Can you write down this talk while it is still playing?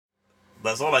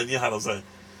That's all I knew how to say.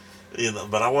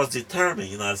 But I was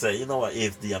determined. I said, you know what?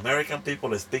 If the American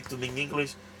people speak to me in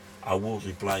English, I will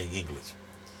reply in English.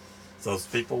 So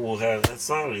people will have,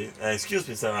 sorry, excuse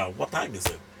me, sir, what time is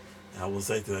it? I will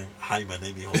say to them, hi, my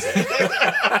name is Jose.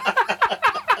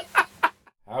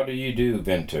 How do you do,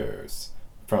 Venters?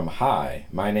 From hi,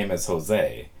 my name is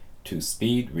Jose, to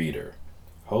speed reader.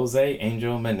 Jose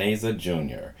Angel Meneza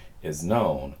Jr. is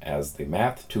known as the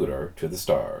math tutor to the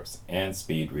stars and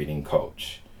speed reading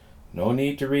coach. No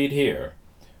need to read here.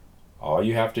 All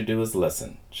you have to do is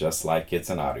listen, just like it's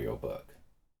an audiobook.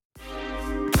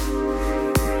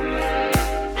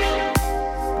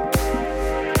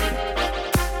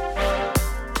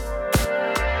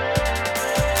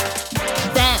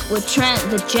 With Trent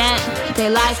the Gent, they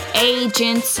like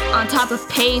agents on top of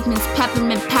pavements,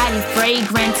 peppermint patty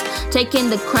fragrance, taking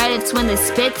the credits when they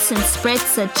spits and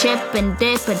spritz a chip and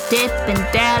dip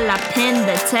and dare la pin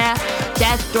the tear,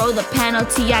 death throw the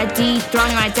penalty ID,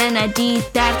 throwing identity,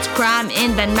 theft crime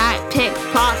in the night, pick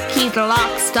pop, key the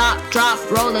lock, stop, drop,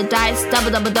 roll the dice,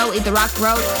 double dough, eat the rock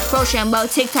road, Rochambeau,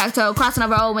 tic-tac-toe, crossing the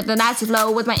road with the Nazi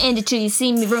flow, with my industry, you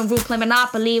see me room play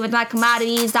Monopoly, with my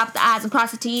commodities, stop the eyes and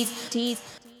cross the T's.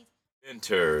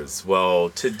 Venters. Well,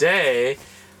 today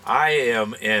I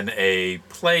am in a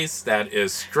place that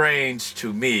is strange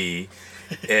to me,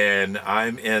 and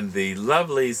I'm in the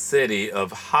lovely city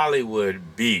of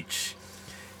Hollywood Beach.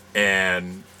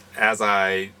 And as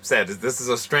I said, this is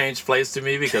a strange place to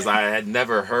me because I had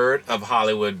never heard of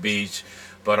Hollywood Beach,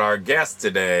 but our guest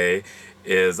today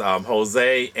is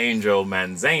Jose Angel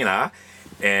Meneza.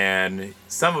 And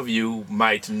some of you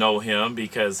might know him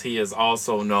because he is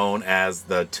also known as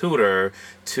the tutor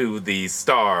to the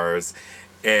stars.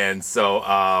 And so,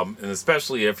 and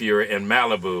especially if you're in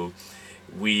Malibu,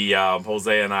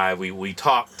 Jose and I, we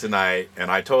talked tonight, and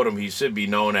I told him he should be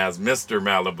known as Mr.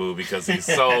 Malibu because he's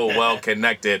so well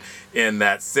connected in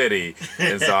that city.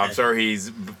 And so I'm sure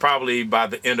he's probably by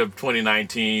the end of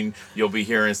 2019, you'll be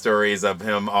hearing stories of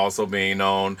him also being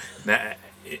known.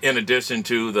 In addition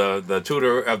to the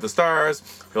tutor of the stars,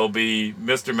 he'll be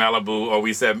Mr. Malibu, or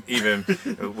we said even,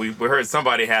 we heard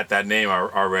somebody had that name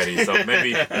already, so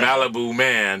maybe Malibu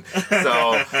Man.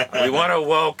 So we want to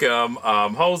welcome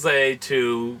Jose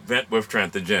to Vent with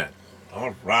Trent the Gent.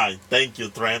 All right. Thank you,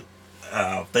 Trent.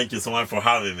 Thank you so much for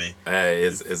having me. Hey,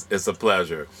 it's a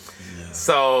pleasure. Yeah.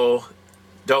 So,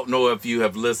 don't know if you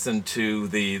have listened to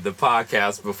the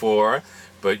podcast before,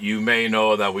 but you may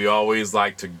know that we always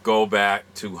like to go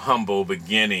back to humble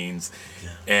beginnings.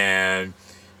 Yeah. And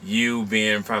you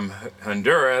being from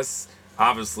Honduras,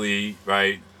 obviously,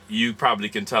 right, you probably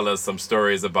can tell us some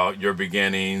stories about your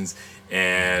beginnings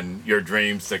and your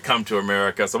dreams to come to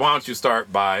America. So why don't you start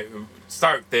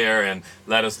there and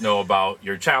let us know about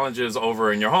your challenges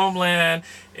over in your homeland,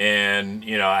 and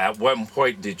at what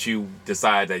point did you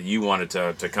decide that you wanted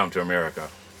to come to America?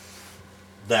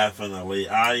 Definitely.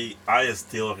 I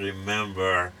still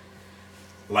remember,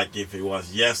 like if it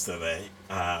was yesterday,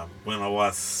 when I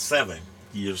was 7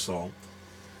 years old.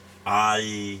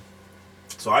 I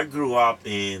grew up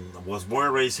was born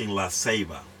and raised in La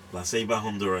Ceiba,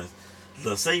 Honduras.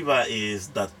 La Ceiba is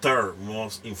the third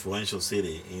most influential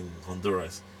city in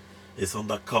Honduras. It's on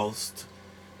the coast,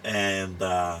 and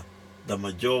the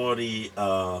majority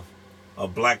of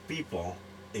black people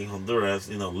in Honduras,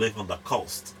 live on the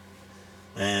coast.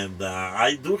 And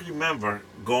I do remember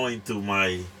going to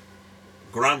my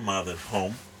grandmother's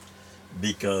home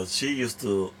because she used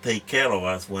to take care of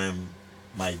us when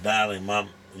my dad and mom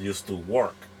used to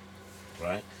work,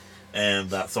 right?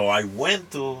 And so I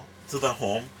went to the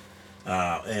home,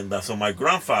 and so my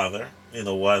grandfather,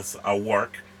 was at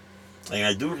work, and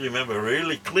I do remember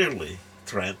really clearly,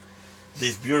 Trent,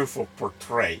 this beautiful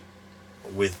portrait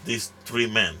with these three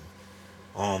men.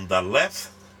 On the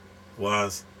left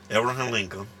was Abraham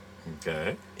Lincoln.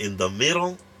 Okay. In the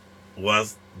middle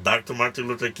was Dr. Martin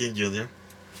Luther King Jr.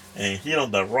 And here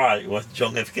on the right was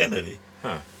John F. Kennedy.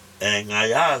 Huh. And I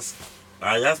asked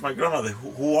my grandmother,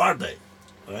 who are they?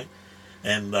 Right?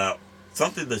 And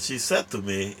something that she said to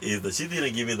me is that she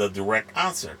didn't give me the direct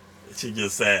answer. She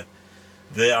just said,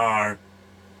 they are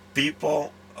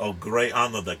people of great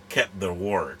honor that kept their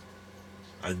word.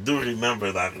 I do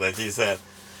remember that she said,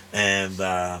 and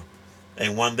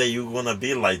one day you're gonna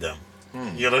be like them.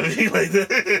 You know what I mean? Like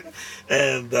that.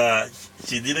 And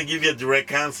she didn't give you a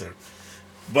direct answer.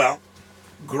 Well,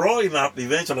 growing up,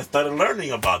 eventually I started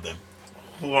learning about them.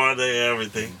 Who are they?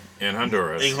 Everything. In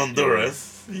Honduras. In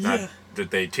Honduras. Yeah.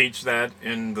 Did they teach that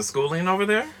in the schooling over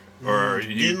there? Or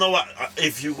you know what?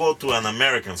 If you go to an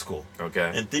American school,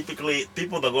 okay, and typically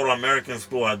people that go to American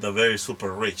school are the very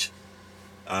super rich.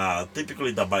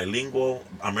 typically the bilingual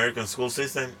American school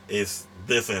system is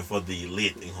different for the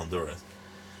elite in Honduras.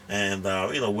 And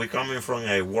we're coming from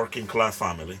a working class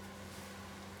family,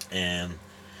 and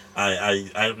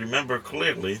I remember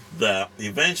clearly that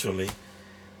eventually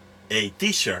a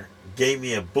teacher gave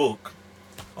me a book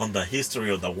on the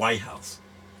history of the White House,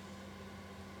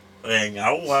 and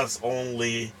I was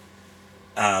only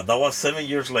that was 7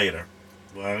 years later.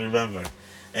 I remember,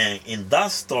 and in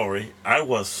that story, I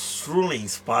was truly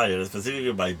inspired,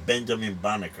 specifically by Benjamin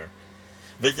Banneker.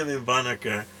 Benjamin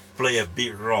Banneker played a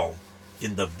big role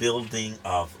in the building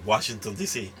of Washington,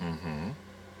 D.C. Mm-hmm.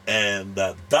 And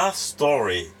that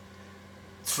story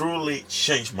truly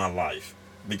changed my life.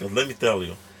 Because let me tell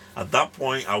you, at that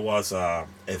point, I was a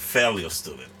failure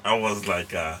student. I was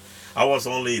like, I was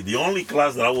the only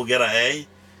class that I would get an A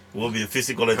will be in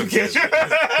physical education.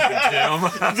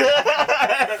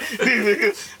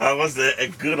 I was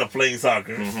good at playing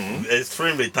soccer,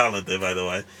 extremely talented, by the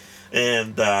way.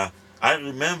 And I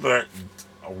remember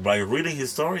by reading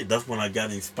his story, that's when I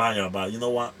got inspired about, you know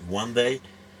what, one day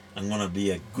I'm going to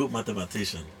be a good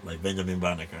mathematician like Benjamin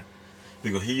Banneker.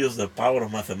 Because he used the power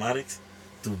of mathematics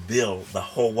to build the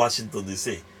whole Washington,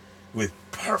 D.C. with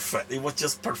it was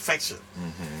just perfection.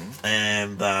 Mm-hmm.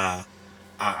 And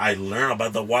I learned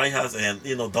about the White House, and,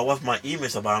 that was my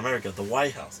image about America, the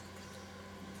White House.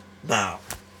 Now,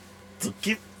 to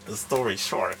keep the story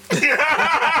short.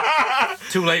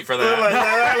 Too late for that.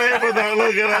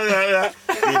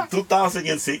 In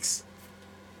 2006,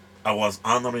 I was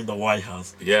honoring the White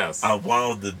House. Yes. As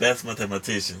one of the best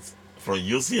mathematicians from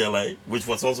UCLA, which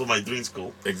was also my dream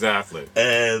school. Exactly.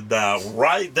 And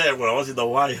right there, when I was in the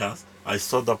White House, I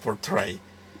saw the portrait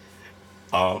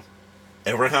of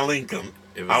Abraham Lincoln.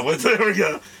 I went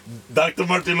there, Dr.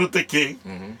 Martin Luther King.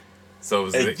 Mm-hmm. So it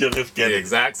was the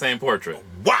exact same portrait.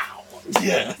 Wow.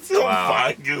 Yeah. Wow.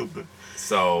 My goodness.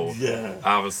 So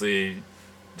obviously,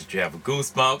 did you have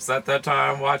goosebumps at that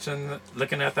time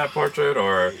looking at that portrait,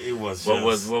 or it was what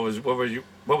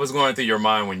was going through your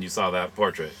mind when you saw that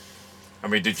portrait? I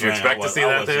mean, did you expect to see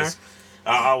that there?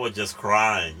 I was just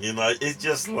crying. It's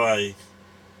just like,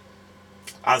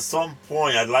 at some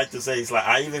point, I'd like to say, it's like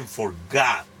I even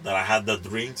forgot that I had the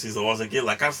dream since I was a kid.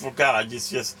 Like, I forgot. I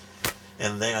just,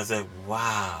 and then I said,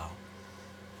 wow.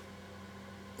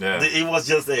 Yeah. It was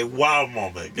just a wow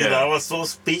moment. I was so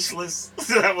speechless.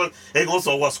 And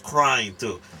also I was crying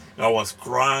too. I was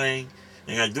crying.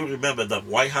 And I do remember the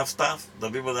White House staff, the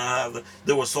people that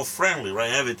they were so friendly,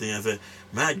 right? Everything. I said,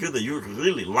 man, good that you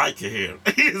really like it here.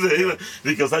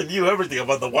 Because I knew everything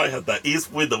about the White House, the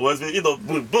East Wing, the West Wing,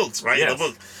 with books, right? Yes. The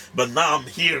books. But now I'm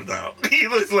here now.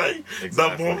 It's like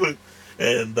that moment.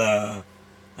 And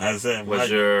I said,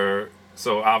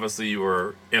 so obviously you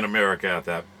were in America at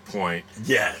that point.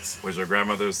 Yes. Was your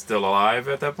grandmother still alive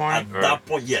at that point? At that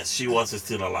point, yes, she was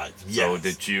still alive. Yes. So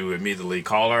did you immediately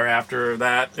call her after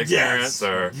that experience?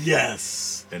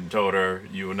 Yes. And told her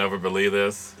you will never believe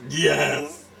this?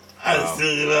 Yes. I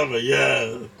still remember,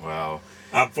 yeah. Wow.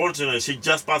 Unfortunately, she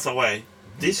just passed away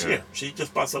this year. She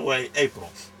just passed away April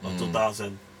of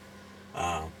 2000.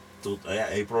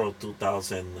 April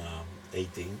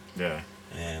 2018. Yeah.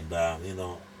 And,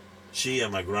 she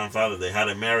and my grandfather, they had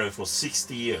a marriage for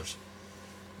 60 years.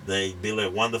 They built a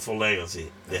wonderful legacy.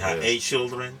 They had 8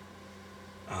 children,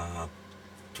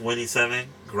 27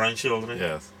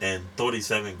 grandchildren, and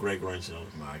 37 great-grandchildren.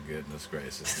 My goodness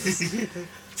gracious.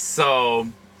 So,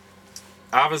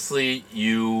 obviously,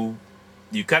 you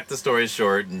cut the story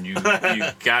short, and you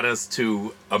got us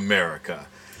to America.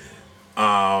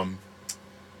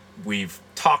 We've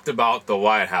talked about the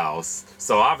White House.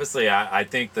 So obviously, I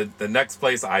think that the next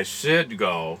place I should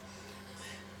go,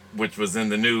 which was in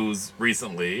the news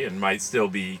recently and might still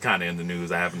be kind of in the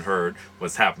news, I haven't heard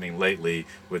what's happening lately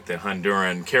with the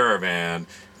Honduran caravan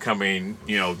coming,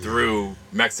 through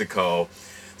Mexico.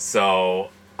 So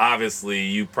obviously,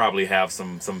 you probably have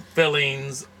some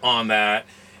feelings on that,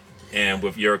 and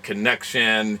with your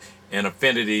connection and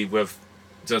affinity with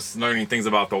just learning things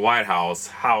about the White House,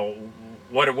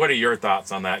 what are your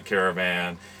thoughts on that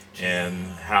caravan and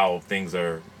how things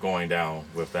are going down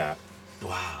with that?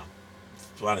 Wow.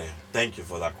 Thank you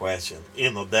for that question.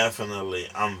 Definitely,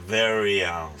 I'm very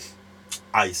I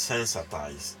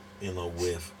sensitize,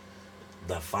 with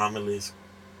the families,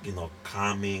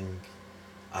 coming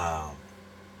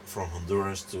from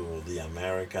Honduras to the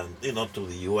American, to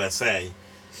the USA,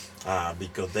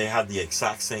 because they had the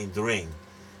exact same dream.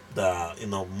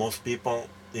 Most people,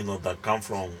 that come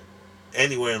from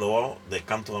anywhere in the world, they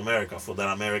come to America for that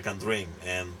American dream,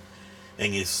 and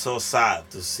it's so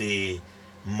sad to see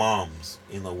moms,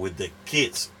 with the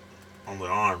kids on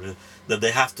their arm, that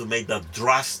they have to make that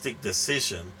drastic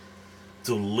decision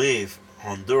to leave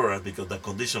Honduras because the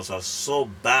conditions are so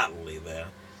badly there,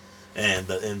 and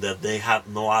that they had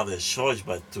no other choice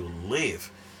but to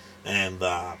leave. And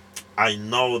I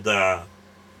know that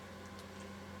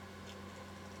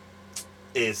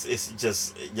it's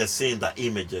just seeing the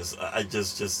images. I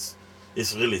just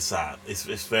it's really sad.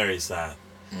 It's very sad,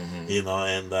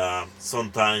 And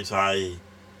sometimes I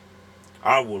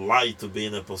would like to be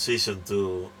in a position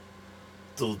to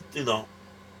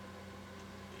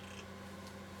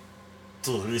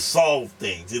to resolve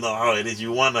things. You know how it is.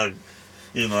 You wanna,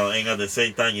 and at the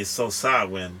same time, it's so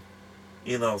sad when,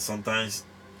 sometimes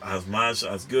as much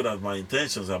as good as my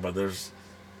intentions are, but there's,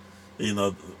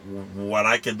 what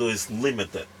I can do is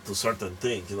limited to certain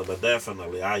things. But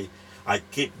definitely, I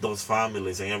keep those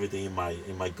families and everything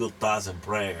in my good thoughts and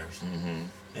prayers,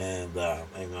 and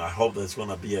I hope there's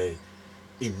gonna be a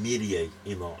immediate,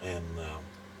 and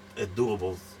a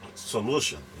doable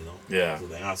solution, Yeah. to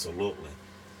them, absolutely.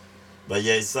 But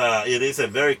yeah, it is a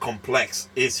very complex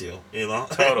issue,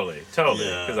 Totally.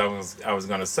 Yeah. Because I was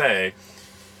gonna say,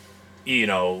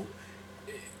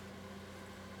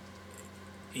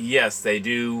 yes, they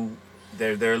do.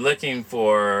 They're looking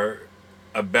for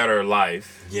a better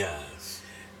life. Yes.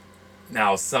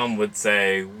 Now, some would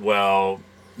say, well,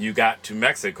 you got to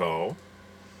Mexico.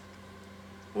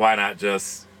 Why not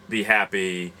just be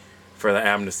happy for the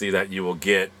amnesty that you will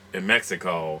get in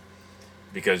Mexico?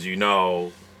 Because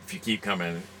if you keep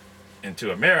coming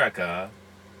into America,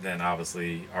 then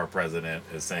obviously our president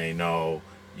is saying, no,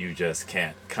 you just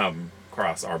can't come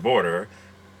across our border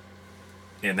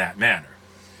in that manner.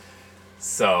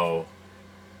 So,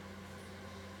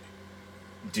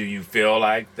 do you feel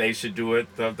like they should do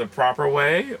it the proper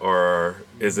way? Or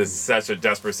is it such a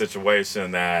desperate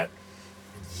situation that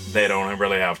they don't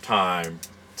really have time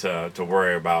to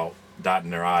worry about dotting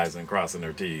their I's and crossing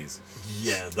their T's?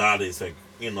 Yeah, that is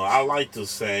I like to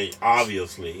say,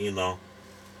 obviously,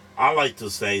 I like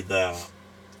to say that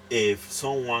if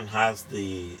someone has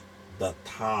the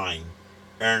time,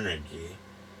 energy,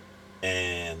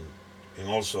 and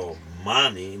also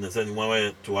money, in the same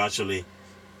way, to actually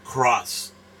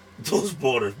cross those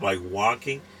borders by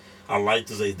walking, I like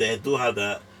to say they do have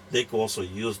that. They could also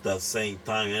use that same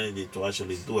time and energy to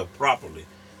actually do it properly.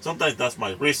 Sometimes that's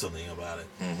my reasoning about it.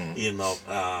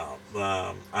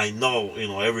 I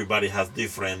know, everybody has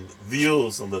different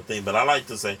views on the thing, but I like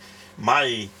to say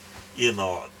my,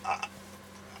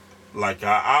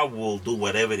 I will do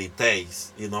whatever it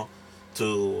takes,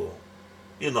 to,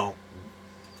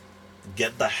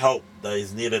 get the help that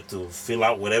is needed to fill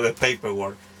out whatever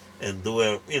paperwork and do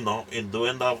it, in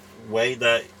doing the way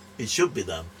that it should be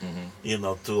done,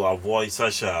 to avoid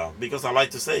such a, because I like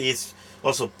to say it's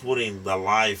also putting the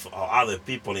life of other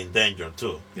people in danger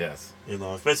too. Yes.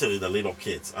 Especially the little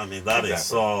kids. I mean, that Exactly. is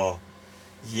so,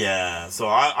 yeah. So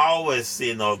I always,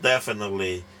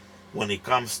 definitely when it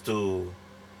comes to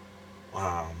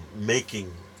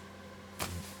making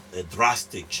a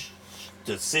drastic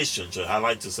decision, I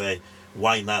like to say,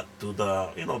 why not do the,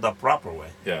 the proper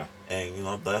way? Yeah.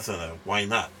 And, definitely, why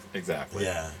not? Exactly.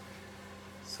 Yeah.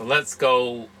 So let's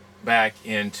go back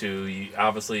into,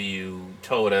 obviously you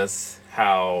told us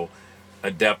how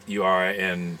adept you are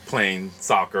in playing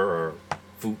soccer or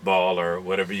football or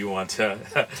whatever you want to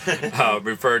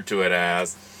refer to it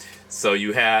as. So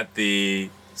you had the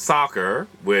soccer,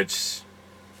 which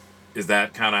is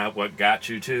that kind of what got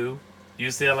you to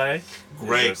UCLA?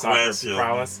 Great question.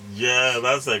 Prowess? Yeah,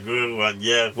 that's a good one.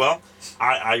 Yeah, well,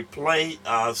 I play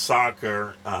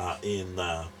soccer for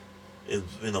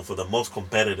the most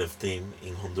competitive team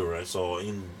in Honduras. So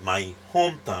in my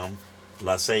hometown,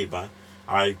 La Ceiba,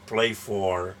 I play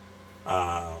for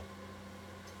Club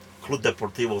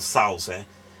Deportivo Sauce.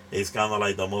 It's kind of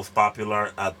like the most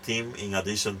popular team in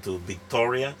addition to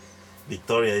Victoria.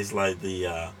 Victoria is like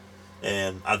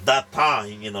and at that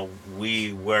time,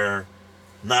 we were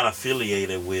not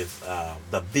affiliated with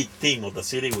the big team of the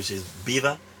city, which is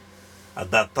Vida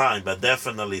at that time, but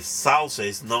definitely Sauce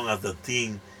is known as the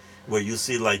team where you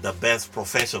see like the best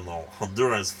professional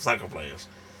Honduran soccer players.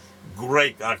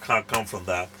 Great, I can't come from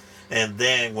that. And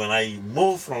then when I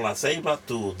moved from La Ceiba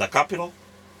to the capital,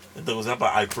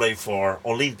 I played for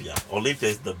Olimpia. Olimpia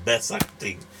is the best soccer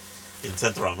team in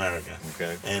Central America.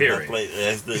 Okay.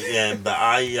 And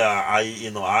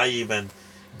I even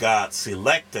got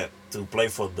selected to play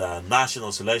for the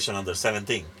national selection under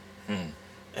 17.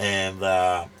 And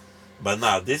but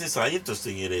now this is how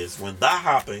interesting it is. When that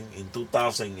happened in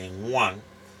 2001,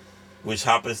 which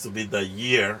happens to be the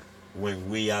year when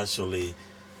we actually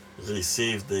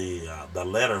received the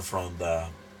letter from the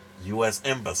U.S.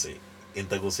 Embassy in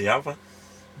Tegucigalpa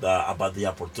about the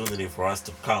opportunity for us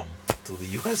to come to the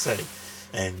USA.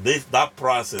 And that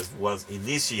process was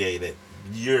initiated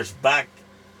years back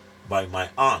by my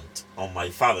aunt on my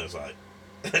father's side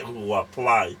who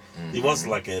applied. It was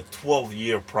like a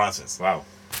 12-year process. Wow.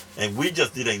 And we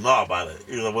just didn't know about it.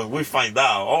 When we find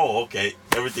out, oh, okay,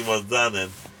 everything was done,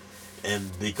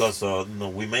 and because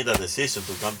we made a decision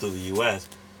to come to the U.S.,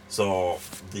 so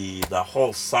the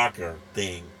whole soccer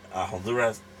thing,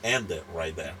 Honduras ended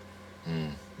right there.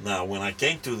 Now, when I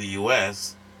came to the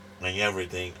U.S. and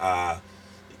everything,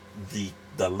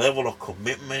 the level of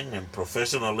commitment and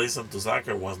professionalism to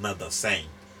soccer was not the same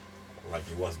like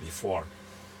it was before.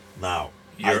 Now,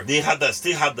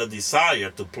 still had the desire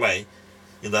to play,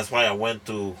 and that's why I went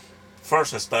to.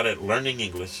 First, I started learning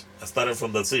English. I started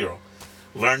from the zero,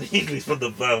 learning English from the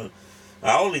bottom.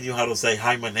 I only knew how to say,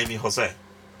 "Hi, my name is Jose."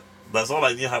 That's all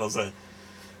I knew how to say.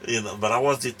 But I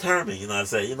was determined. I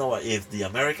said, you know what? If the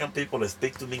American people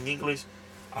speak to me in English,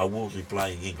 I will reply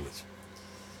in English.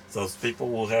 So people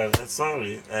will have,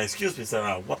 sorry, excuse me, sir,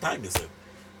 what time is it?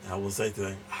 And I will say to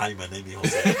them, "Hi, my name is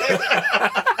Jose."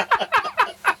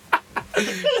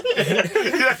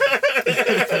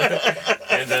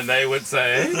 And then they would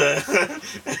say,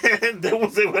 and they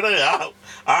would say, "Well,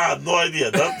 I have no idea.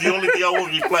 That's the only thing I will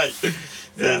reply."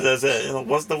 They said,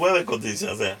 "What's the weather condition?"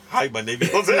 I said, "Hi, my name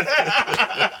is Jose."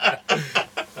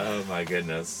 oh my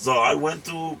goodness. So I went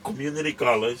to community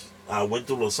college. I went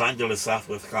to Los Angeles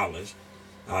Southwest College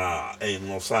in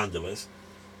Los Angeles.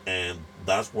 And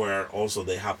that's where also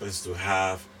they happens to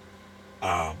have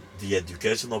the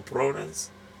educational programs,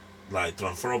 like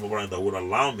transferable programs that would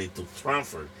allow me to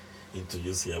transfer into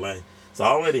UCLA. So I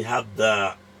already had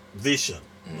the vision.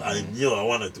 I knew I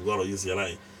wanted to go to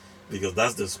UCLA because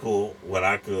that's the school where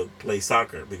I could play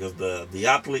soccer. Because the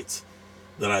athletes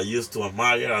that I used to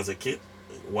admire as a kid,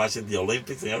 watching the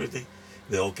Olympics and everything,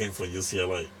 they all came from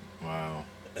UCLA. Wow.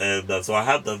 And so I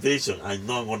had the vision. I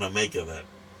know I'm going to make it there.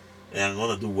 And I'm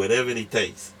going to do whatever it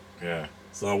takes. Yeah.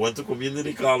 So I went to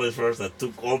community college first. I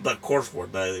took all the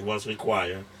coursework that it was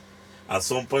required. At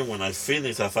some point when I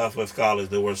finished at Southwest College,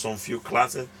 there were some few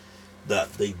classes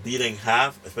that they didn't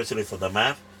have, especially for the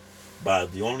math.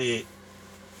 But the only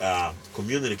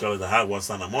community college I had was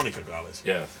Santa Monica College.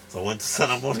 Yeah. So I went to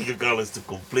Santa Monica College to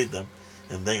complete them.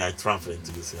 And then I transferred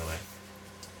into UCLA.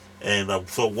 And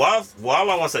so while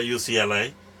I was at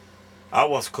UCLA, I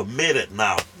was committed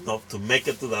now to make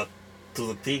it to the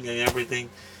team and everything.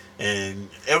 And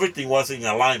everything was in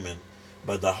alignment.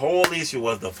 But the whole issue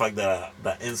was the fact that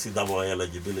the NCAA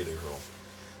eligibility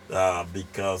rule.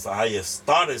 Because I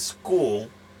started school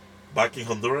back in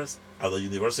Honduras at the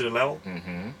university level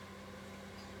in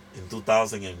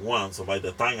 2001. So by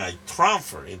the time I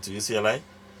transferred into UCLA,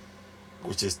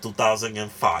 which is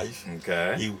 2005,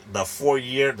 okay, there's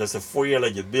a 4-year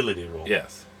eligibility rule.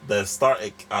 Yes. That start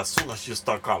as soon as you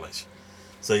start college.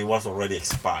 So it was already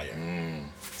expired.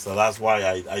 So that's why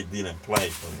I didn't play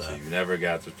for that. So you never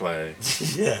got to play.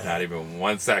 Yeah. Not even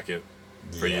 1 second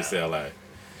for UCLA.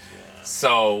 Yeah.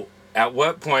 So at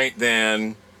what point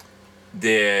then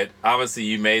obviously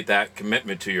you made that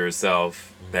commitment to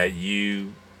yourself that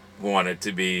you wanted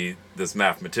to be this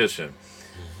mathematician.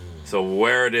 So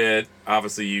where did,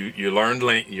 obviously you learned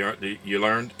you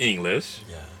learned English.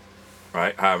 Yeah.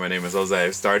 Right? Hi, my name is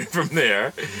Jose. Starting from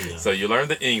there. Yeah. So you learned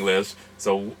the English.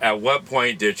 So at what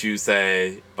point did you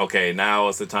say, okay, now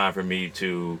is the time for me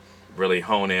to really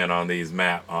hone in on this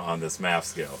math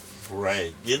skill?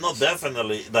 Right.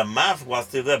 Definitely the math was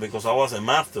still there because I was a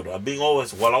math tutor.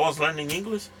 While I was learning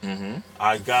English,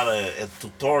 I got a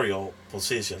tutorial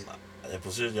position.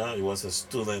 It was a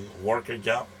student worker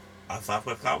job at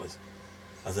Southwest College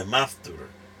as a math tutor.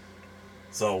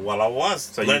 So while I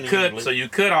was learning English, you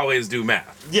could always do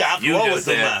math. Yeah, I could always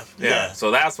do math. Yeah. So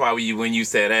that's why when you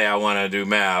said, "Hey, I want to do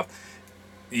math,"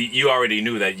 you already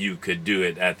knew that you could do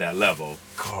it at that level.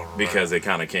 Correct. Because it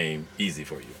kind of came easy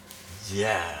for you.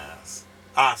 Yes,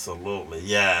 absolutely.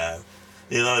 Yeah.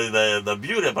 The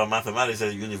beauty about mathematics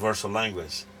is a universal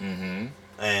language. And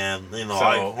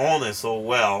I hone it so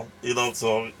well.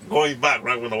 So going back,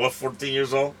 right when I was 14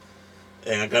 years old,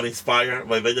 and I got inspired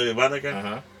by Benjamin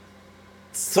Banneker.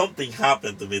 Something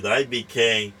happened to me that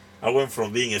I went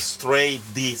from being a straight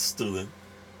D student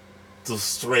to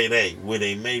straight A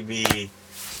within maybe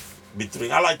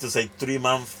between, I like to say 3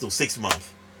 months to 6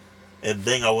 months. And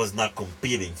then I was not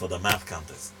competing for the math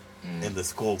contest in the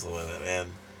schools over there.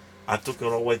 And I took it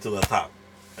all the way to the top.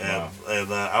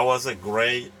 And I was a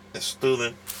great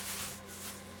student.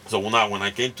 So now when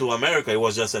I came to America, it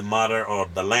was just a matter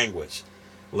of the language.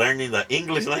 Learning the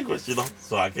English language,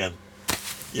 so I can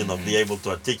be able to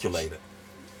articulate it.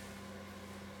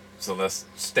 So let's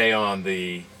stay on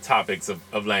the topics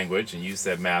of language. And you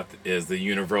said math is the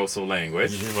universal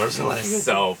language. Universal language.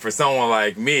 So for someone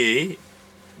like me,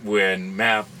 when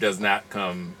math does not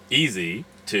come easy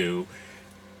to,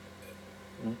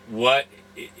 what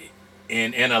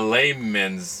in a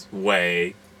layman's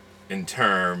way, in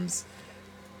terms,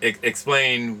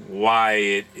 explain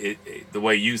why it the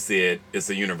way you see it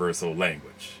is a universal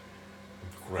language,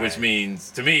 Right. which means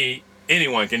to me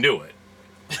anyone can do it.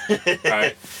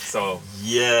 Right? So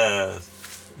Yes.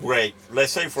 Great.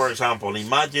 Let's say, for example,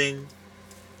 imagine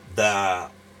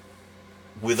that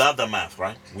without the math,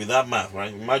 right? Without math,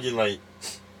 right? Imagine, like,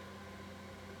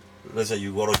 let's say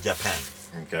you go to Japan,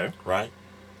 okay, right?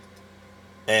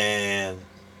 And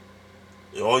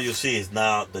all you see is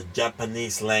now the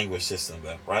Japanese language system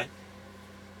there, right?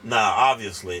 Now,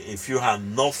 obviously, if you have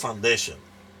no foundation,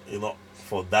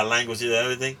 for that language and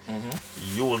everything,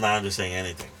 you will not understand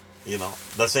anything.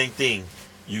 The same thing.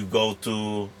 You go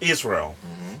to Israel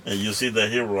and you see the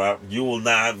Hebrew, you will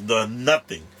not have done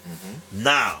nothing.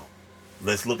 Now,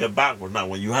 let's look at backward. Now,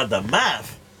 when you have the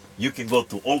math, you can go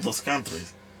to all those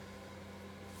countries,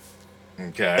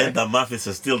 okay, and the math is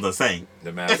still the same.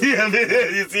 the math.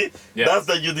 You see, Yeah. that's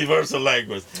the universal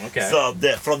language. Okay. So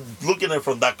from looking at it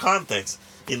from that context,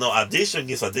 addition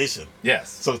is addition. Yes.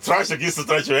 So subtraction is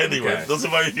subtraction anywhere. Okay.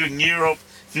 Doesn't matter if you're in Europe,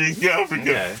 if you're in Africa.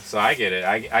 Okay, so I get it.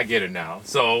 I get it now.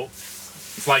 So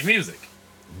it's like music.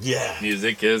 Yeah.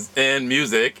 Music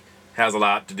has a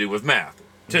lot to do with math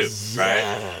too, right?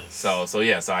 Yes. So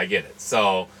I get it.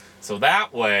 So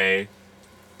that way,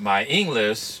 my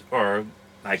English, or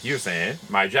like you're saying,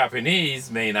 my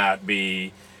Japanese may not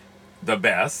be the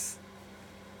best,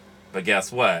 but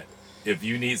guess what? If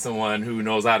you need someone who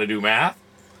knows how to do math,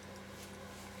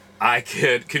 I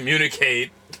could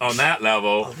communicate on that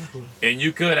level, and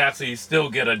you could actually still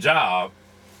get a job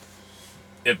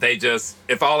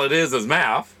if all it is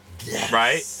math, Yes.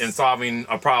 right? And solving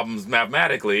a problems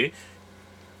mathematically,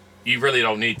 you really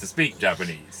don't need to speak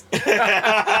Japanese.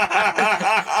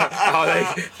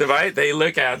 Right? They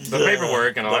look at the Yeah,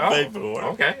 paperwork and are the like, paperwork.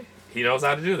 okay, he knows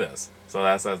how to do this. So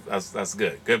that's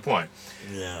good. Good point.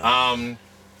 Yeah.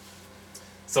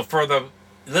 So for the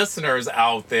listeners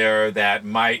out there that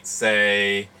might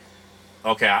say,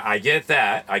 okay, I get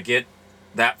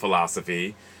that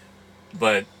philosophy,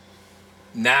 but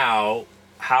now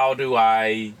how do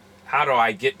I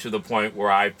get to the point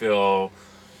where I feel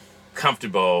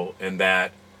comfortable in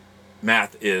that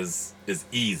math is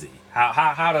easy?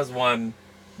 How does one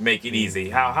make it easy?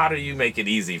 How do you make it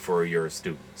easy for your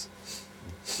students?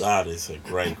 That is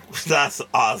that's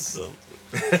awesome.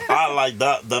 I like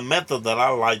that. The method that I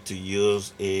like to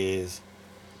use is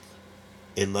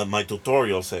in my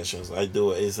tutorial sessions. I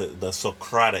do is the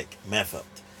Socratic method.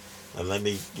 And let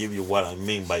me give you what I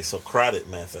mean by Socratic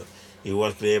method. It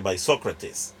was created by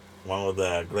Socrates, one of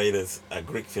the greatest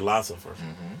Greek philosophers,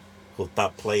 who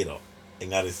taught Plato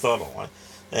and Aristotle. Right?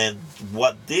 And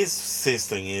what this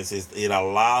system is it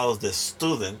allows the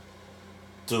student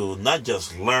to not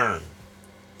just learn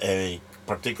a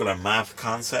particular math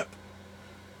concept,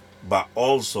 but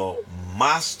also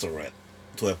master it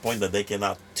to a point that they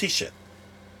cannot teach it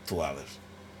to others.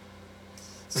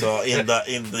 So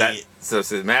so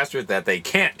to master it that they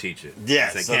can't teach it.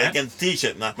 yes, They so can't? they can teach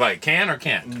it now. Right, can or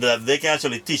can't? That they can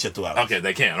actually teach it to others. Okay,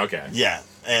 they can. Okay. Yeah,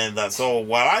 and so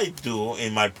what I do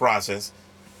in my process,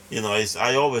 is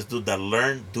I always do the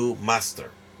learn, do,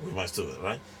 master with my students,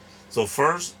 right? So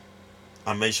first,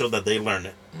 I make sure that they learn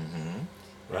it,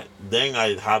 right? Then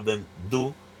I have them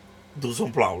do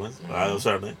some problems, I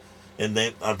observe them, and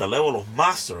then at the level of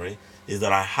mastery is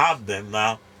that I have them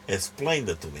now explain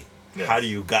it to me. Yes. How do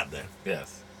you got there,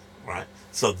 Yes. right?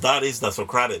 So that is the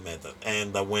Socratic method,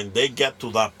 and when they get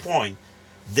to that point,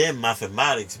 then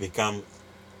mathematics become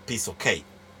piece of cake,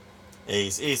 and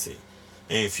it's easy.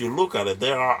 And if you look at it,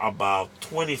 there are about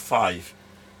 25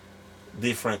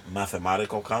 different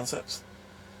mathematical concepts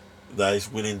that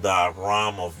is within the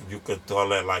realm of, you could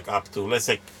call it like up to, let's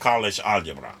say, college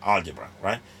algebra,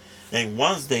 right? And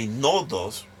once they know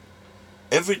those,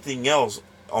 everything else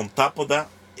on top of that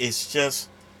is just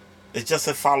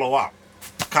a follow-up.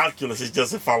 Calculus is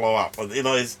just a follow-up.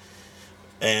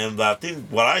 And I think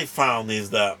what I found is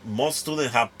that most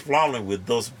students have problem with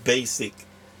those basic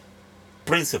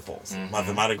principles,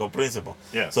 mathematical principles.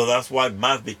 Yes. So that's why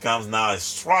math becomes now a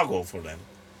struggle for them.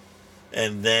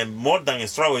 And then more than a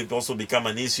struggle, it also becomes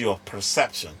an issue of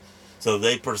perception. So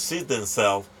they perceive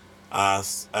themselves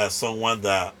as someone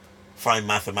that find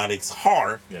mathematics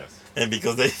hard, Yes. and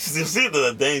because they see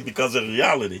that then because of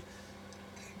reality.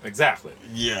 Exactly.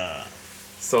 Yeah.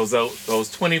 So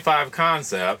those 25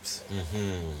 concepts,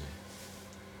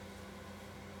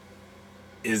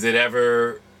 is it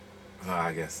ever, well,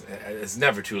 I guess it's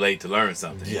never too late to learn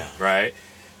something. Yeah. Right?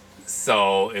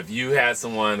 So if you had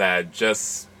someone that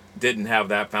just didn't have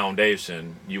that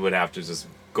foundation, you would have to just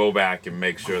go back and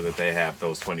make sure that they have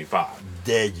those 25.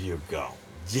 There you go.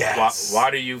 Yes.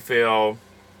 Why do you feel,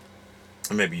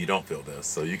 or maybe you don't feel this,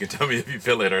 so you can tell me if you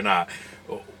feel it or not.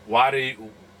 Why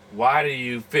do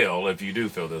you feel, if you do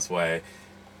feel this way,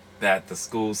 that the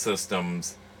school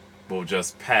systems will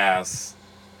just pass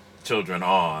children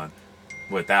on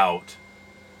without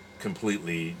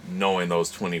completely knowing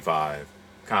those 25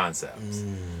 concepts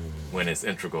when it's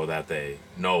integral that they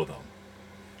know them?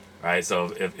 Right?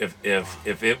 So if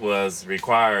it was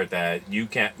required that you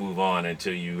can't move on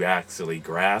until you actually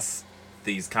grasp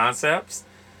these concepts,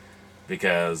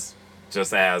 because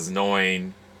just as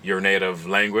knowing your native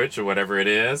language or whatever it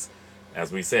is,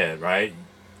 as we said, right?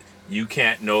 You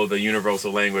can't know the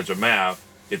universal language of math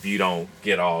if you don't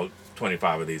get all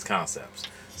 25 of these concepts.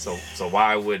 So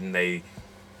why wouldn't they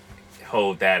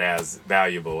hold that as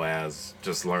valuable as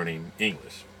just learning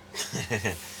English?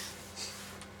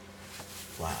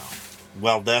 Wow.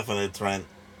 Well, definitely, Trent.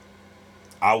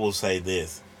 I will say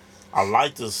this. I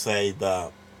like to say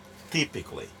that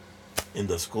typically in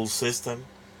the school system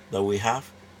that we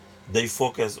have, they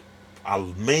focus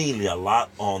mainly a lot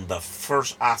on the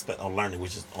first aspect of learning,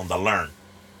 which is on the learn.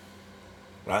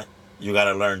 Right? You got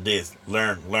to learn this,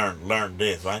 learn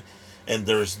this, right? And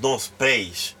there's no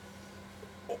space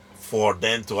for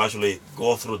them to actually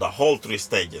go through the whole 3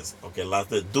 stages. Okay, like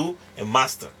the do and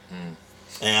master.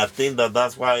 And I think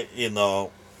that's why,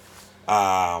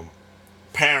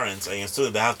 parents and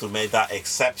students, they have to make that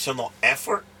exceptional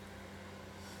effort.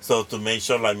 So to make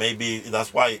sure, like, maybe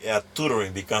that's why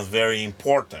tutoring becomes very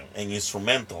important and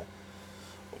instrumental.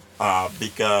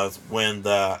 Because when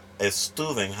a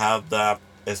student have that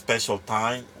special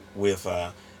time with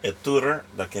a tutor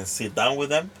that can sit down with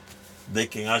them, they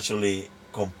can actually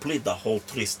complete the whole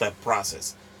 3-step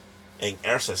process and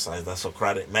exercise the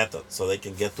Socratic method, so they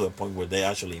can get to a point where they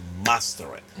actually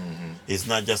master it. It's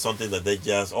not just something that they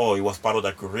just, it was part of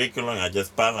the curriculum, I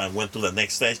just passed and went to the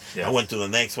next stage, Yes. I went to the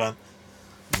next one.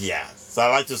 Yeah, so I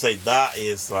like to say that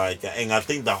is like, and I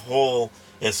think the whole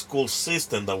school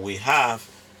system that we have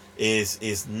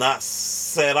is not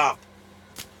set up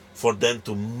for them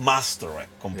to master it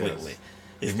completely. Yes.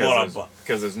 It's more about,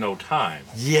 because there's no time.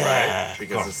 Yeah. Right?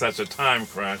 Because it's such a time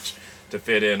crunch to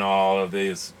fit in all of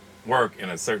this work in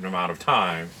a certain amount of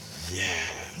time,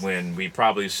 when we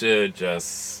probably should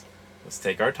just, let's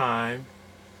take our time,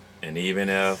 and even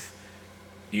if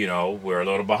we're a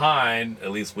little behind, at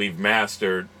least we've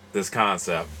mastered this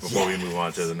concept before we move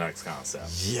on to the next concept.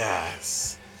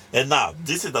 Yes. And now,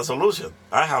 this is the solution.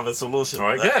 I have a solution. All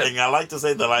right, good. And I like to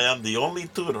say that I am the only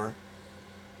tutor,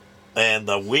 and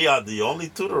we are the only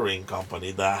tutoring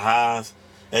company that has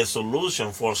a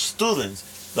solution for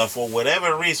students that, for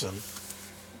whatever reason,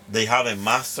 they haven't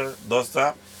mastered those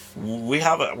stuff. We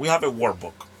have a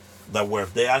workbook that where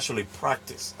they actually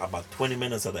practice about 20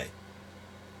 minutes a day,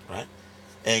 right?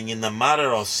 And in a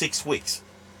matter of 6 weeks,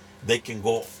 they can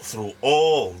go through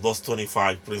all those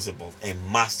 25 principles and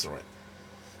master it.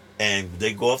 And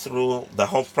they go through the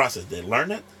whole process. They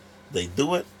learn it, they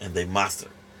do it, and they master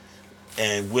it.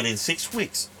 And within 6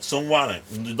 weeks, someone,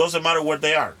 it doesn't matter where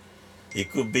they are.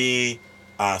 It could be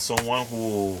someone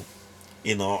who,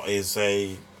 is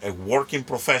a working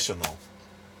professional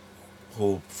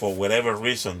who, for whatever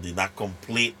reason, did not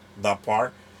complete that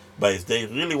part. But if they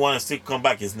really want to still come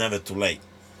back, it's never too late.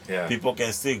 Yeah. People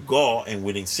can still go, and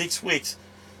within 6 weeks,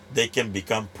 they can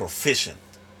become proficient.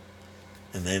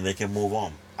 And then they can move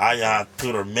on. I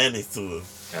tutor many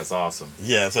students. That's awesome.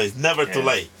 Yeah, so it's never too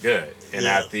late. Good. And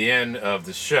at the end of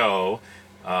the show,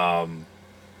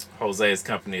 Jose's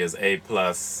company is A+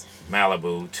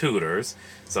 Malibu Tutors.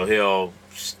 So he'll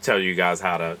tell you guys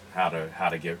how to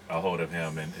get a hold of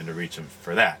him and to reach him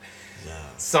for that.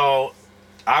 Yeah. So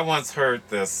I once heard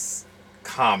this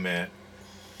comment,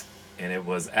 and it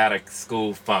was at a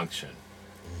school function.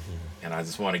 And I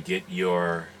just want to get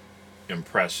your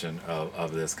impression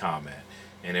of this comment.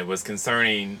 And it was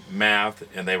concerning math,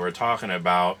 and they were talking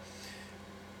about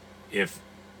if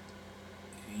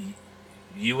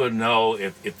you would know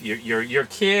if your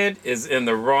kid is in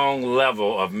the wrong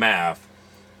level of math,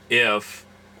 if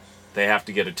they have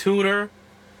to get a tutor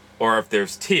or if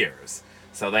there's tiers.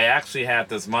 So they actually had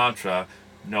this mantra,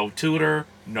 no tutor,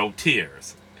 no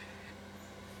tiers.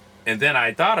 And then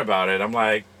I thought about it. I'm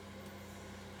like,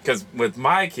 because with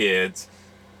my kids,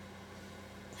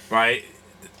 right,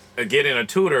 getting a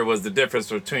tutor was the difference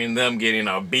between them getting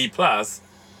a B+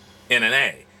 and an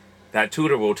A. That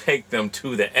tutor will take them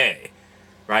to the A.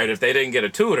 right? If they didn't get a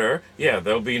tutor, yeah,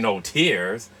 there'll be no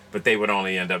tears, but they would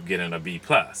only end up getting a B+.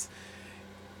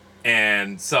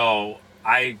 And so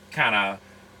I kind of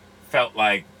felt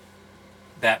like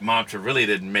that mantra really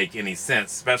didn't make any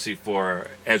sense, especially for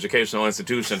educational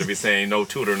institution to be saying no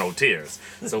tutor, no tears.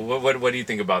 So what do you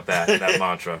think about that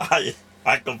mantra?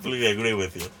 I completely agree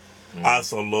with you.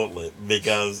 Absolutely,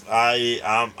 because I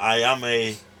am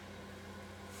a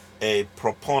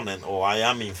proponent, or I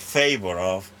am in favor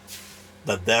of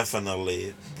that,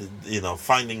 definitely,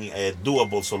 finding a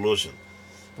doable solution,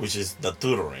 which is the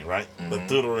tutoring, right? The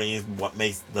tutoring is what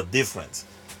makes the difference.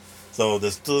 So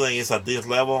the student is at this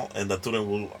level, and the tutoring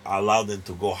will allow them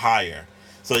to go higher.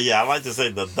 So yeah, I like to say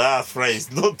that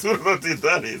phrase, no tutor, no teacher,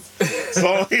 that is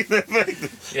so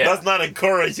ineffective. Yeah. That's not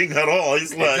encouraging at all.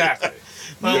 It's like, Exactly.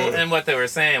 Well, and what they were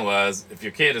saying was, if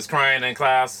your kid is crying in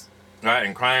class, right,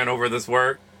 and crying over this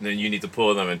work, then you need to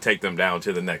pull them and take them down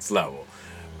to the next level,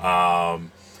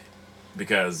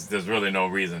 because there's really no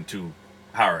reason to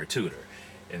hire a tutor.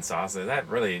 And so I said, that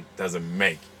really doesn't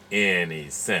make any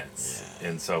sense. Yeah.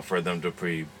 And so for them to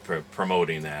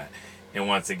promoting that, and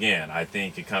once again, I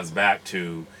think it comes back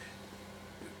to,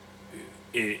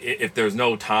 if there's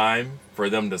no time for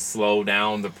them to slow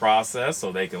down the process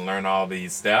so they can learn all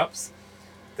these steps,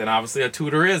 then obviously a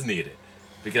tutor is needed,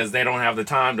 because they don't have the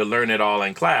time to learn it all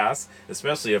in class,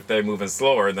 especially if they're moving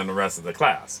slower than the rest of the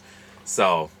class.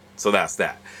 So that's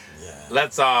that. Yeah.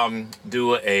 Let's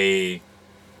do a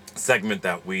segment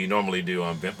that we normally do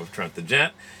on Vent with Trent the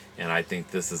Gent, and I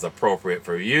think this is appropriate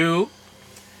for you.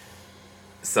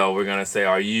 So we're gonna say,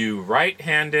 are you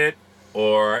right-handed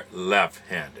or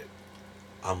left-handed?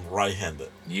 I'm right-handed.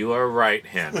 You are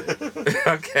right-handed.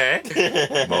 Okay.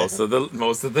 Most of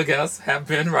the guests have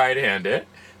been right-handed.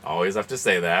 Always have to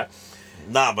say that.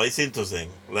 Nah, but it's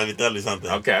interesting. Let me tell you something.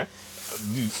 Okay.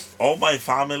 All my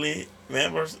family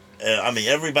members,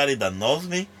 everybody that knows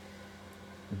me,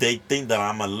 they think that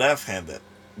I'm a left-handed,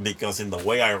 because in the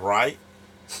way I write,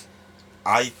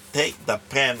 I take the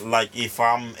pen like if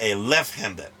I'm a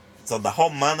left-handed. So the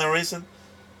whole mannerism,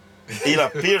 it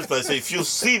appears that, so if you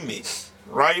see me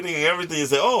writing and everything, you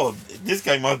say, oh, this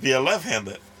guy must be a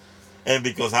left-handed. And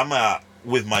because I'm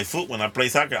with my foot when I play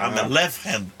soccer, I'm a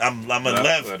left-hand. I'm a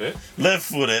left-footed.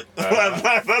 That's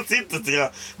interesting.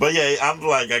 Yeah. But yeah, I'm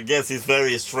like, I guess it's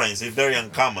very strange. It's very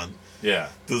uncommon. Yeah.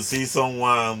 To see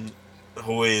someone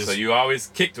who is. So you always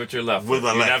kicked with your left With foot.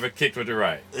 my You left. never kicked with your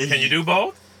right. Can you do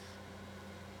both?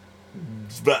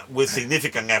 But with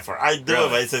significant effort. I do Really? it,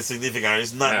 but it's a significant.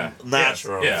 It's not Yeah.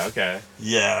 natural. Yes. Yeah. Okay.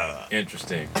 Yeah.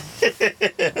 Interesting.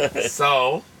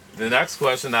 So the next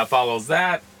question that follows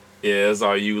that is,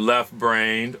 are you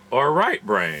left-brained or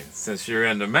right-brained? Since you're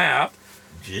into math,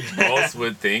 Yeah. most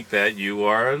would think that you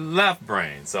are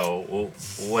left-brained. So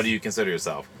what do you consider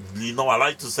yourself? I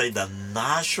like to say that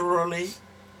naturally,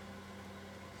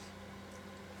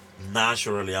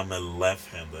 I'm a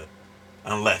left-handed.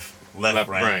 I'm left brain.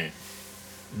 Left-brained.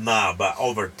 Nah, but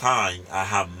over time, I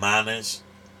have managed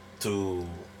to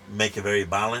make it very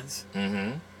balanced.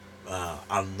 Mm-hmm.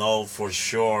 I know for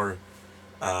sure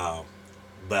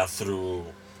that through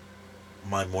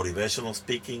my motivational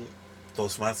speaking,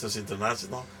 Toastmasters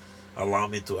International allow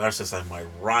me to exercise my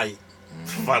right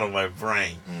part of my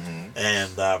brain. Mm-hmm.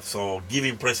 And so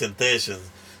giving presentations,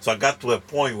 so I got to a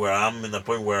point where I'm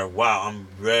wow, I'm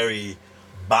very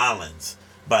balanced.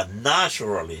 But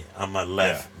naturally, I'm a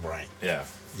left brain. Yeah.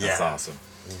 That's Yeah. awesome.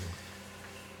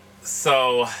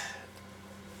 So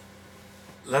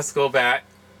let's go back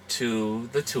to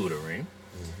the tutoring.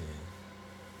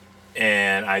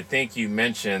 And I think you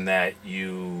mentioned that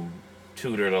you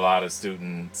tutored a lot of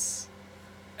students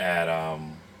at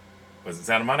was it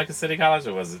Santa Monica City College,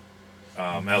 or was it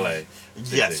LA?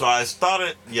 Yeah, so I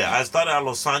started at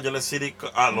Los Angeles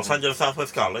Los Angeles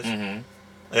Southwest College. Mm-hmm.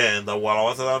 And while I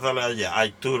was at LA,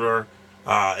 I tutor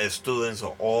students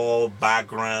of all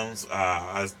backgrounds.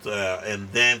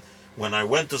 And then when I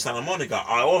went to Santa Monica,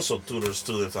 I also tutored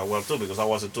students as well too, because I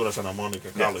was a tutor at Santa Monica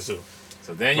College too.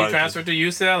 So then you transferred to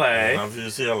UCLA.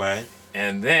 UCLA.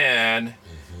 And then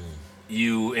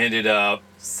you ended up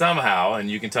somehow, and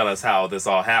you can tell us how this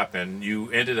all happened, you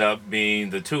ended up being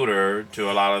the tutor to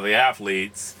a lot of the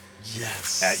athletes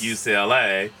Yes. at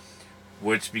UCLA,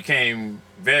 which became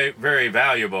very, very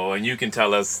valuable. And you can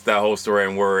tell us that whole story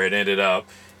and where it ended up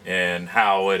and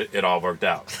how it all worked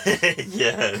out.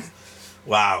 Yes.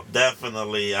 Wow,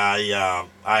 definitely. I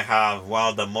have one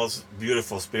of the most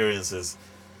beautiful experiences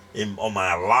on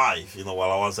my life,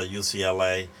 while I was at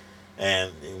UCLA.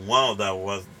 And one of them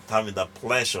was having the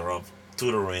pleasure of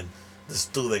tutoring the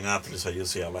student athletes at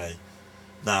UCLA.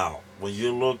 Now, when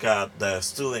you look at the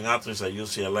student athletes at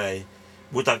UCLA,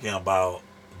 we're talking about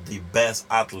the best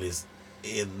athletes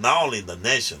in not only in the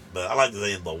nation, but I like to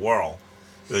say in the world.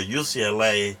 Because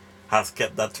UCLA has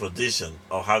kept that tradition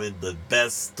of having the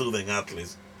best student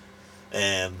athletes,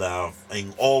 and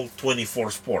in all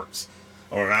 24 sports.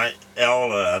 All right, all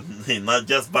not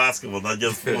just basketball, not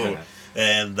just football,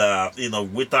 and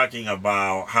we're talking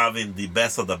about having the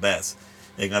best of the best,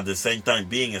 and at the same time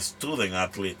being a student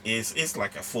athlete is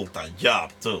like a full-time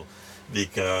job too,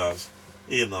 because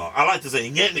I like to say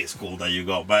in any school that you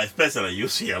go, but especially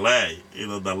UCLA,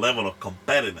 the level of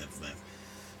competitiveness,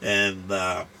 and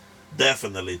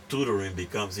definitely tutoring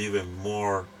becomes even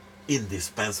more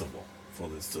indispensable for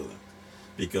the student,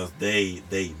 because they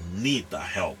need the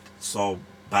help so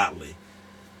badly,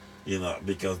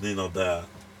 because the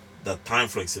time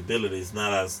flexibility is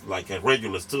not as like a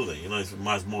regular student, it's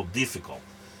much more difficult.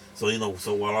 So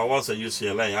while I was at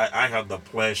UCLA, I had the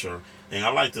pleasure, and I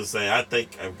like to say I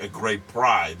take a great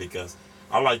pride, because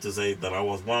I like to say that I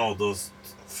was one of those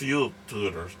few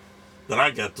tutors that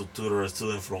I got to tutor a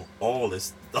student from all the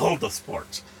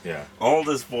sports. Yeah. All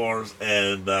the sports,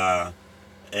 and I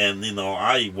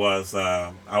was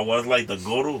like the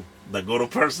go-to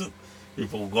person.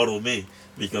 People go to me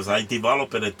because I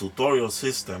developed a tutorial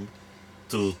system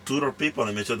to tutor people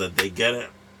and make sure that they get it,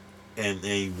 and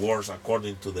it works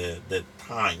according to the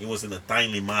time. It was in a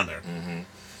timely manner. Mm-hmm.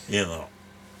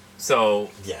 So,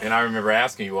 yeah. And I remember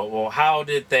asking you, well, how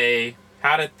did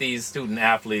these student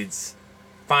athletes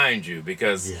find you?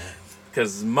 Because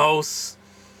most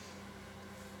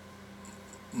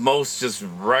just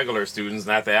regular students,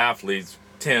 not the athletes,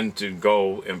 tend to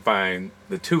go and find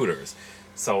the tutors.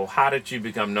 So how did you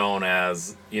become known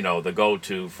as, the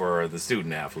go-to for the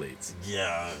student athletes?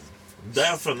 Yeah,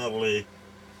 definitely.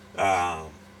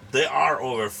 There are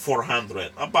over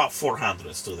about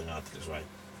 400 student athletes, right?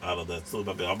 Out of that,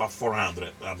 about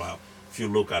 400, if you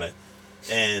look at it.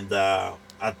 And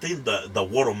I think the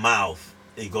word of mouth,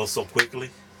 it goes so quickly,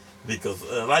 because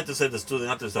I like to say the student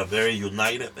athletes are very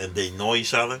united, and they know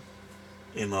each other,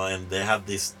 and they have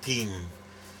this team.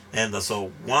 And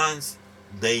so once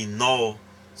they know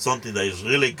something that is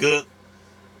really good,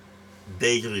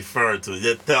 they refer to it,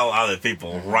 they tell other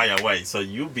people right away. So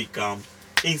you become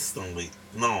instantly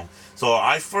known. So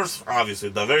obviously,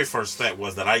 the very first step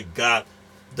was that I got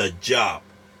the job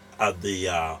at the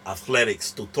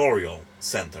Athletics Tutorial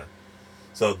Center.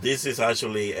 So this is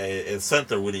actually a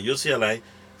center within UCLA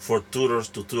for tutors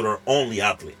to tutor only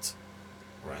athletes,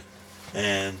 right?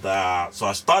 And so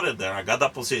I started there. I got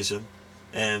that position,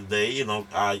 and they,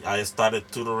 I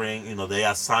started tutoring. They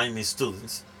assigned me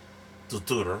students to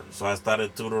tutor. So I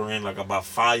started tutoring like about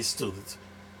 5 students,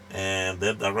 and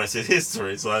then the rest is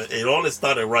history. So it all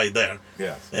started right there.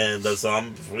 Yes. And so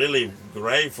I'm really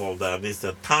grateful that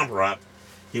Mr. Tom Rapp,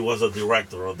 he was a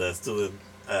director of the student,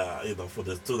 for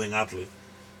the student athlete.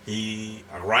 He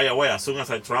right away, as soon as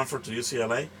I transferred to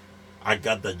UCLA, I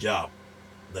got the job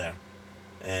there.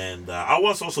 And I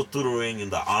was also tutoring in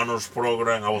the honors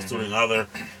program. I was tutoring other,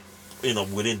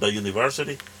 within the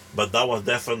university. But that was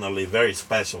definitely very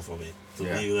special for me to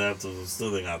be there to the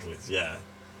student athletes. Yeah.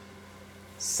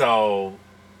 So,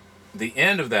 the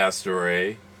end of that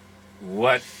story,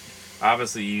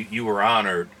 obviously you were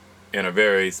honored in a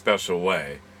very special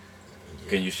way. Yeah.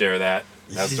 Can you share that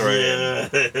story?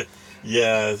 Yeah.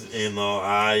 Yes,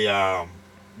 I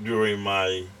during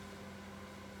my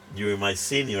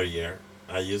senior year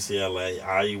at UCLA,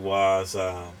 I was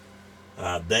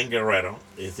Dan Guerrero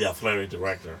is the athletic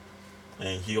director,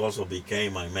 and he also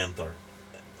became my mentor,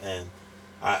 and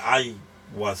I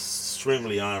was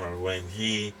extremely honored when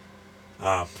he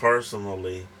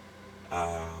personally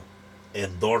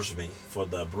endorsed me for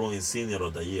the Bruin Senior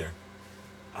of the Year.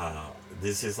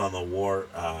 This is an award.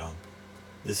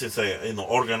 This is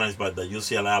organized by the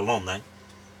UCLA alumni,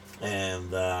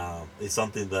 and it's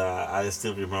something that I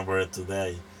still remember it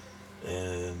today,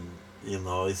 and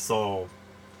it's so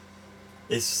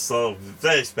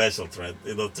very special, Trent.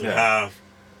 To have.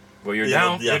 Well, you're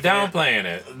downplaying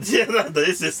it. Yeah,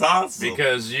 this is awesome.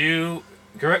 Because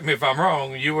correct me if I'm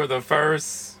wrong, you were the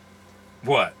first,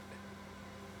 to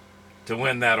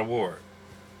win that award.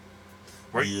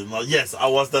 Yes, I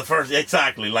was the first.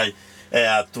 Exactly, like.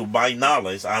 To my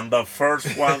knowledge, I'm the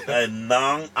first one, a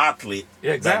non-athlete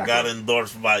that got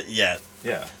endorsed by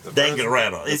Dan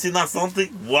Guerrero. Is it not something?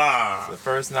 Wow. The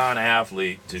first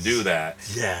non-athlete to do that.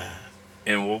 Yeah.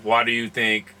 And why do you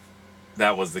think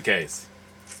that was the case?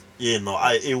 It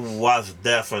was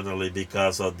definitely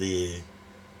because of the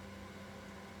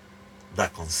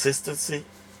consistency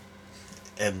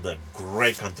and the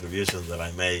great contributions that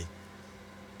I made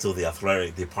to the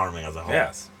athletic department as a whole.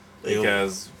 Yes,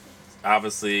 because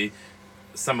obviously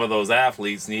some of those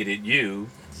athletes needed you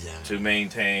to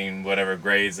maintain whatever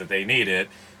grades that they needed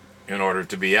in order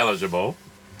to be eligible,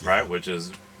 right? Which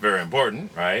is very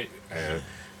important, right?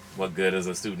 What good is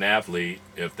a student athlete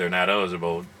if they're not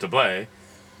eligible to play?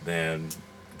 Then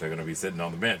they're going to be sitting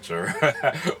on the bench or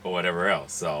or whatever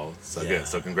else. So good.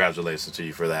 So congratulations to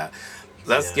you for that.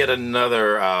 Let's get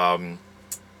another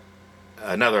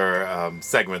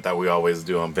segment that we always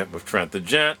do on Vent with Trent the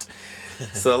Gent.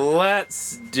 So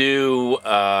let's do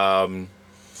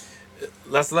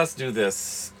let's do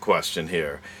this question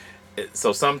here.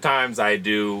 So sometimes I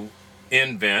do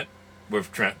invent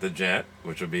with Trent the Gent,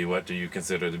 which would be, what do you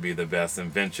consider to be the best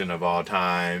invention of all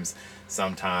times?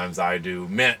 Sometimes I do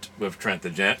mint with Trent the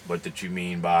Gent. What did you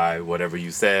mean by whatever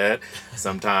you said?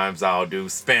 Sometimes I'll do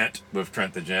spent with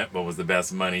Trent the Gent. What was the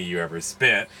best money you ever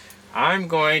spent? I'm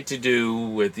going to do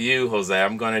with you, Jose,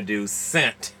 I'm going to do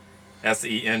sent,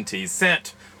 S-E-N-T,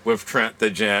 sent with Trent the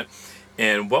Gent.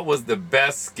 And what was the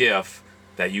best gift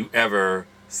that you ever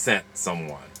sent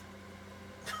someone?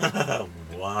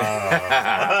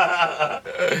 Wow.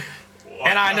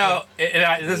 And I know,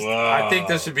 I think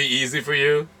this should be easy for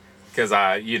you, because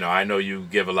I know you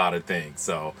give a lot of things.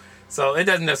 So it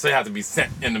doesn't necessarily have to be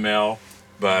sent in the mail,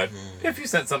 but if you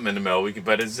sent something in the mail, we could.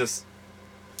 But it's just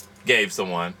gave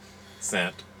someone,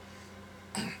 sent.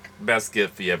 Best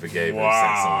gift you ever gave and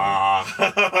sent someone.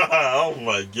 Oh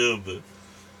my goodness.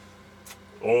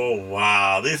 Oh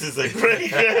wow, this is a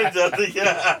great gift.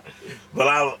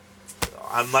 But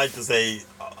I'd like to say,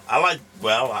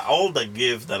 all the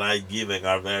gifts that I giving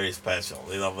are very special,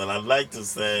 but I'd like to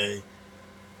say,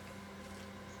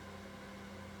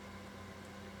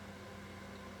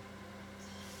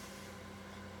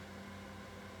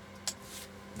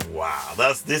 wow,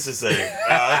 this is a,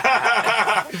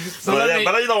 but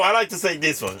I like to say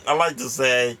this one. I like to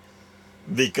say,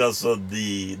 because of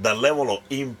the level of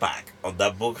impact of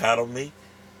that book had on me,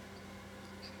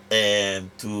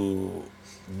 and to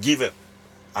give it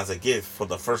as a gift for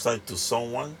the first time to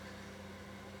someone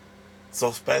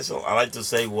so special, I like to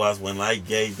say, was when I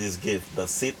gave this gift, The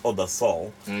Seed of the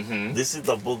Soul. Mm-hmm. This is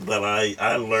the book that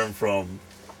I learned from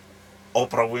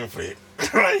Oprah Winfrey.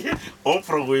 Right?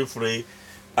 Oprah Winfrey,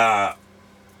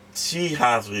 she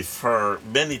has referred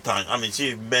many times,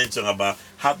 she mentioned about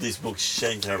how this book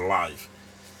changed her life,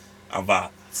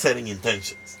 about setting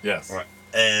intentions. Yes. Right.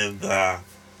 And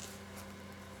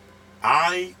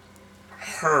I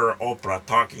heard Oprah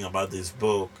talking about this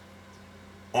book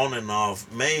on and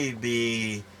off.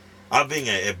 Maybe I've been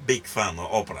a big fan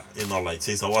of Oprah,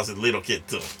 since I was a little kid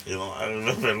too. I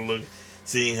remember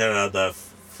seeing her at the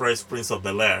Fresh Prince of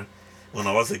Bel-Air when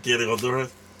I was a kid in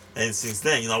Honduras. And since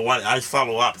then, I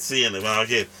follow up seeing it when I was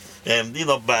a kid. And,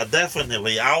 but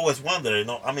definitely, I always wonder,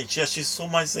 she's so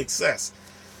much success.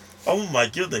 Oh my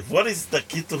goodness, what is the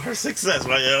key to her success,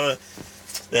 right?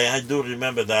 I do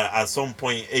remember that at some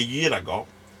point a year ago,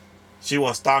 she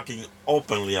was talking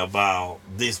openly about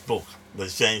this book, The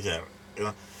Change Era.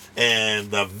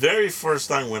 And the very first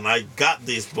time when I got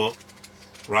this book,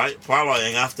 right,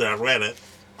 following after I read it,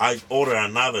 I ordered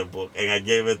another book and I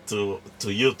gave it to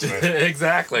you, Trent.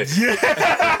 Exactly.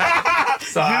 Yeah.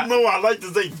 So I like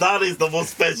to say that is the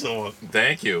most special one.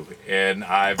 Thank you. And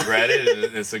I've read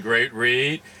it. It's a great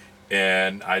read.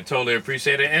 And I totally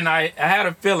appreciate it. And I had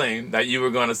a feeling that you were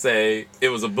going to say it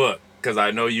was a book, because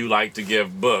I know you like to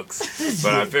give books.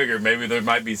 But I figured maybe there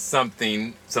might be some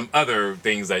other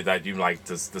things that you like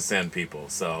to send people.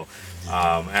 So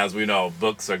as we know,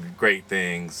 books are great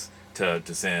things to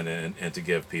send and to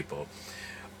give people.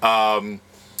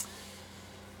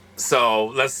 So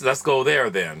let's go there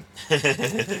then.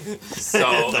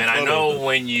 And I know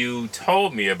when you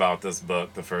told me about this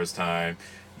book the first time,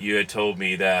 you had told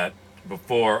me that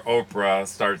before Oprah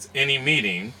starts any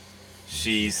meeting,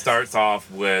 she starts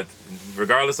off with,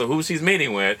 regardless of who she's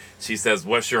meeting with, she says,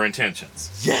 "What's your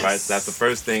intentions?" Yes. Right? That's the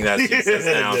first thing that she sits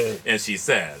down and she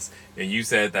says. And you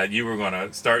said that you were going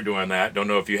to start doing that. Don't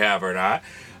know if you have or not.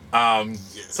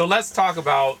 So let's talk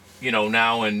about,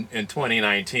 now in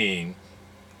 2019,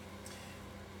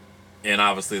 and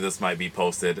obviously this might be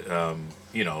posted,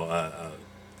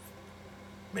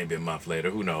 maybe a month later,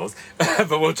 who knows?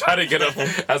 But we'll try to get up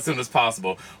as soon as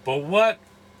possible. But what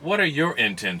are your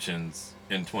intentions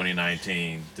in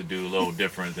 2019 to do a little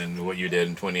different than what you did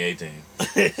in 2018?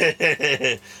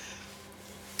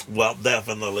 Well,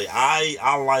 definitely.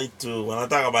 I like to, when I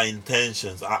talk about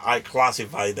intentions, I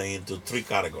classify them into three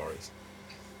categories.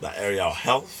 The area of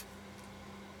health,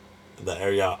 the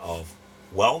area of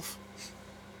wealth,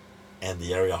 and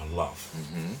the area of love.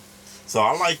 Mm-hmm. So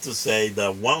I like to say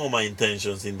that one of my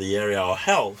intentions in the area of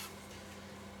health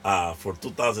for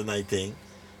 2019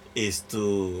 is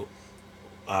to,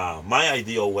 my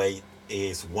ideal weight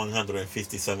is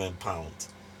 157 pounds.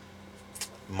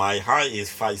 My height is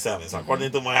 5'7". So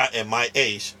according to my height and my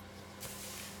age,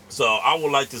 so I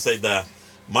would like to say that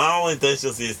my own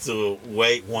intentions is to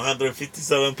weigh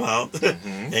 157 pounds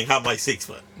and have my 6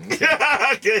 foot.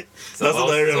 Okay. So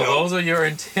those are your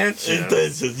intentions.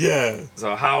 Intentions, yeah.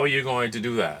 So how are you going to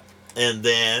do that? And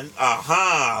then,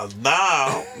 now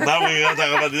we're gonna talk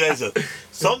about the intentions.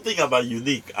 Something about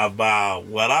unique about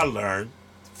what I learned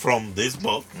from this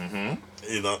book,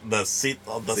 the Seed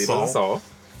of the Soul,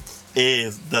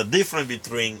 is the difference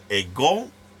between a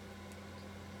goal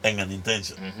and an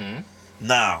intention.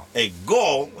 Now, a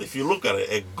goal, if you look at it,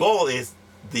 a goal is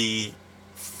the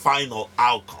final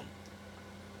outcome.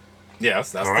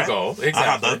 Yes, that's right? the goal.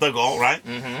 Exactly. That's the goal, right?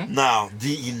 Now,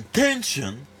 the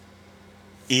intention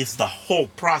is the whole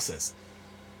process.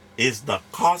 Is the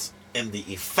cause and the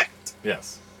effect.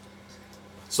 Yes.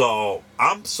 So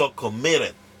I'm so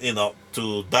committed,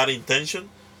 to that intention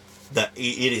that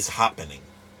it is happening.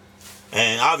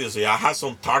 And obviously, I have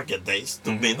some target dates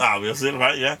to beat, obviously,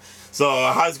 right? Yeah. So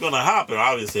how it's gonna happen?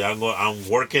 Obviously, I'm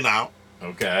working out.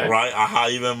 Okay. Right. I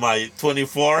have even my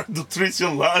 24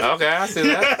 nutrition life. Okay, I see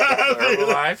that.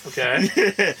 Herbalife.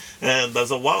 Okay. And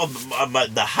that's one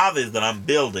of the habits that I'm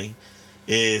building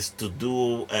is to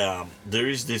do. There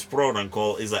is this program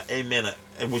called is an 8 minute,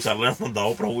 which I learned from the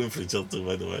Oprah Winfrey show too,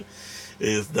 by the way.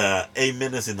 Is the 8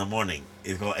 minutes in the morning.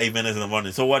 It's called 8 minutes in the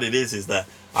morning. So what it is that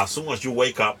as soon as you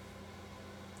wake up,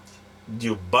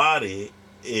 your body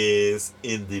is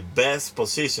in the best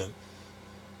position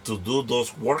to do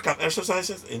those workout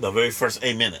exercises in the very first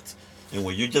 8 minutes. And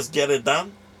when you just get it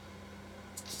done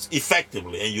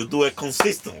effectively and you do it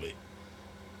consistently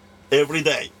every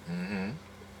day,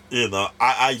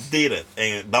 I did it.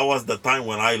 And that was the time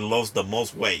when I lost the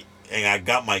most weight and I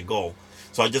got my goal.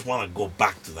 So I just want to go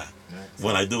back to that. Right.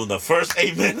 When I do the first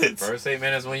 8 minutes. First 8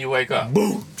 minutes when you wake up.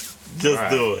 Boom. Just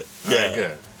do it. All yeah. Right,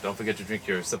 good. Don't forget to drink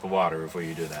your sip of water before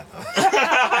you do that, though.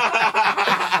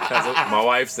 My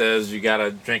wife says you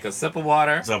gotta drink a sip of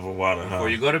water. Sip of water before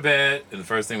you go to bed, and the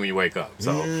first thing when you wake up.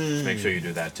 So just make sure you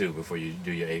do that too before you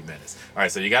do your 8 minutes. All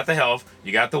right. So you got the health,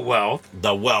 you got the wealth.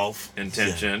 The wealth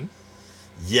intention.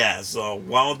 Yeah. So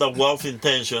one of the wealth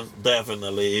intentions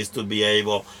definitely is to be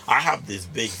able. I have this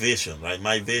big vision, right?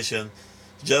 My vision,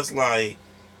 just like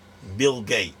Bill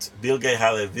Gates. Bill Gates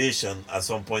had a vision at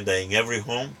some point that in every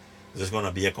home there's going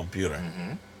to be a computer.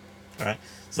 Right?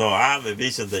 So I have a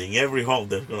vision that in every home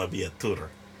there's going to be a tutor.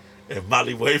 A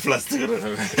Mali Wavelas tutor.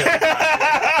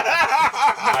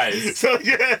 Nice.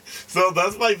 So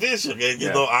that's my vision. And,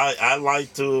 I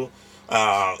like to,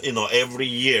 every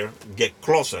year get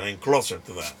closer and closer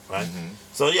to that. Right?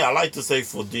 So, I like to say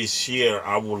for this year,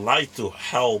 I would like to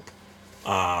help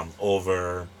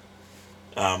over,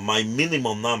 my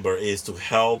minimum number is to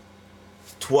help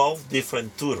 12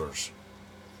 different tutors.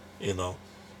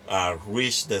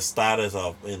 Reach the status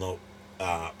of,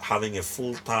 having a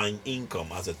full-time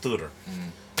income as a tutor.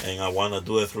 And I want to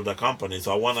do it through the company.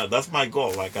 So that's my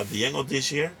goal. Like at the end of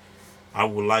this year, I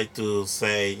would like to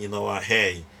say,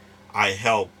 hey, I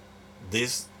help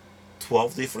this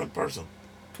 12 different person,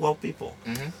 12 people,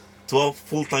 12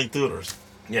 full-time tutors.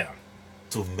 Yeah.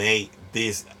 To make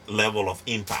this level of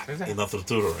impact, through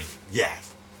tutoring. Yes.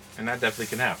 And that definitely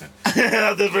can happen.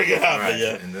 That definitely can happen,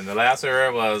 yeah. And then the last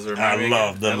area was remembering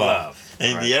love.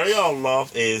 And the area of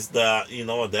love is that,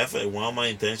 definitely one of my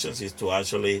intentions is to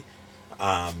actually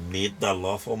meet the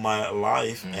love of my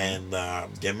life and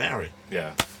get married.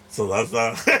 Yeah. So that's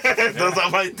those are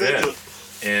my intentions.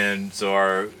 Yeah. And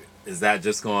so is that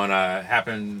just going to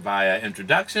happen via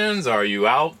introductions? Or are you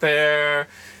out there?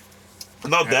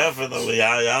 No, definitely.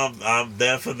 I'm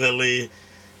definitely,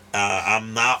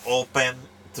 I'm not open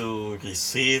to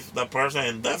receive the person,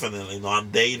 and definitely, I'm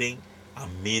dating,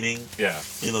 I'm meeting,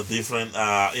 different,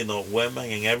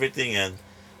 women and everything,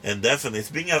 and definitely, it's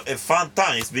been a fun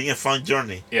time. It's been a fun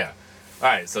journey. Yeah. All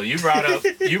right. So you brought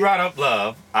up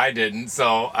love. I didn't.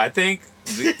 So I think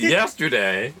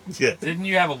yesterday, didn't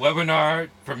you have a webinar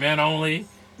for men only?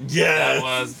 Yeah.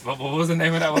 What was the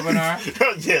name of that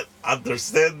webinar? Yeah,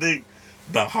 understanding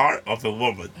the heart of a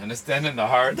woman. Understanding the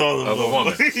heart of a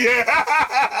woman. Yeah.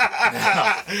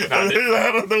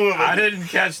 I didn't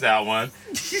catch that one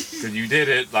because you did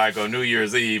it like on New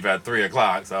Year's Eve at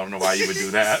 3:00. So I don't know why you would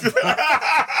do that.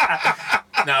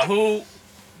 Now, who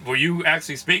were you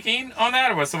actually speaking on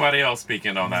that, or was somebody else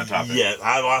speaking on that topic? Yeah,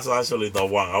 I was actually the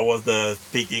one. I was the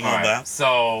speaking on that.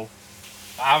 So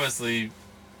obviously,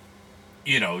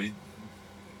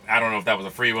 I don't know if that was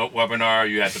a free webinar.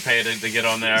 You had to pay to get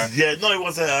on there. Yeah, no, it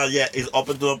was. It's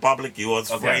open to the public. It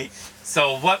was free.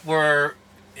 So what were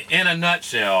in a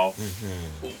nutshell,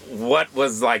 what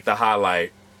was like the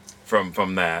highlight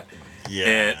from that?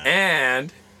 Yeah.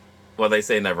 And well, they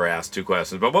say never ask two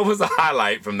questions, but what was the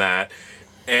highlight from that?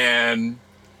 And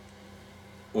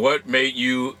what made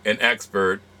you an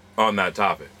expert on that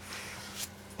topic?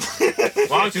 Why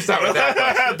don't you start with that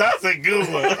question? That's a good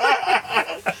one.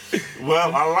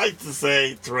 Well, I like to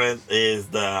say, Trent, is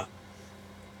the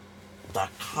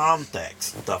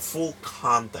context, the full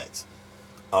context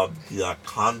of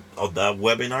of that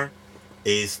webinar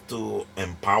is to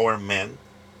empower men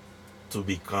to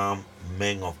become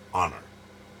men of honor.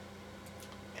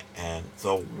 And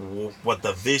so, what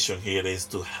the vision here is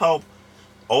to help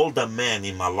all the men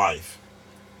in my life,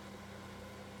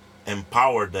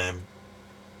 empower them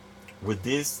with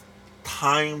these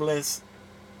timeless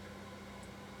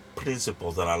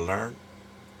principles that I learned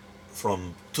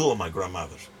from two of my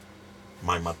grandmothers,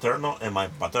 my maternal and my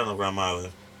paternal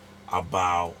grandmother,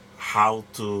 about how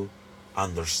to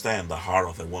understand the heart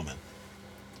of a woman.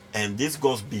 And this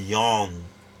goes beyond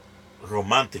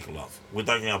romantic love. We're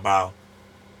talking about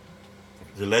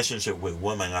relationship with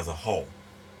women as a whole.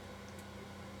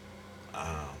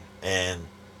 And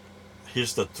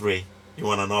here's the three. You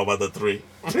want to know about the three?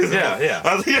 Yeah. Yeah.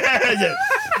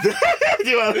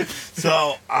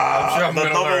 So, I'm sure I'm the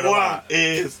gonna learn number a one lot.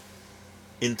 is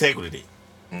integrity.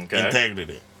 Okay.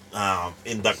 Integrity.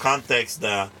 In the context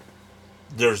that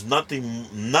there's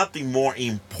nothing more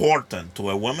important to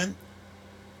a woman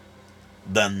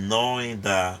than knowing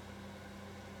that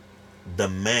the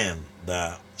men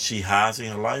that she has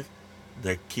in her life,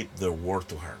 they keep their word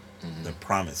to her, their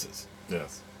promises.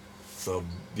 Yes. So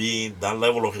being that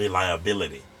level of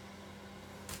reliability,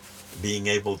 being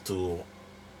able to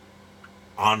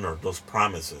honor those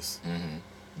promises,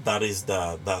 that is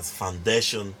that's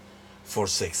foundation for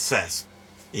success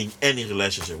in any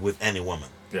relationship with any woman.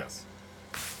 Yes.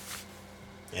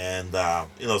 And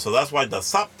so that's why the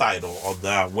subtitle of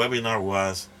the webinar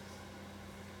was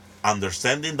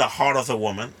Understanding the Heart of a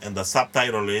Woman, and the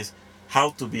subtitle is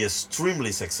How to Be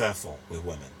Extremely Successful with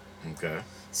Women. Okay.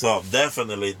 So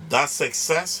definitely that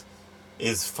success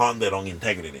is founded on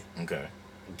integrity. Okay.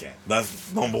 Okay,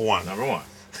 that's number one. Number one.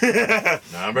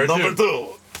 Number two,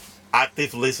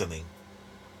 active listening.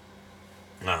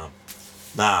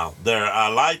 Now there, I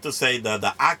like to say that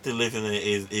the active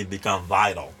listening it becomes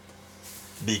vital,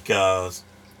 because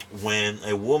when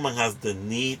a woman has the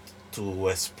need to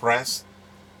express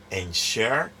and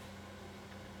share,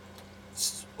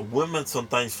 women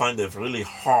sometimes find it really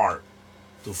hard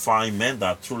to find men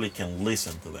that truly can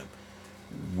listen to them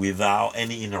without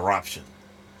any interruption.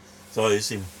 So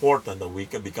it's important that we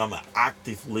can become an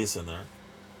active listener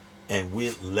and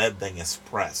we let them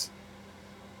express.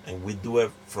 And we do it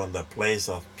from the place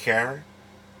of care,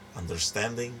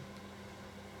 understanding,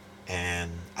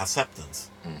 and acceptance.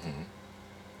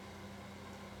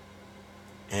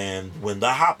 And when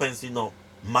that happens,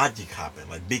 magic happens,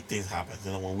 like big things happen.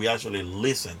 When we actually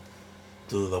listen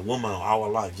to the woman of our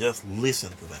life, just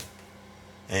listen to them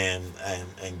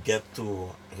and get to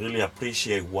really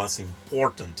appreciate what's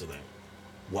important to them,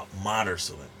 what matters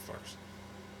to them first.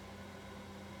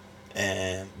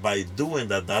 And by doing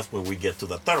that, that's where we get to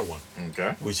the third one,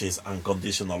 Okay. which is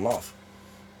unconditional love.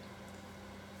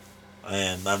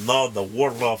 And I know the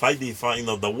word love, I define,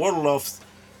 the word love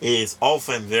is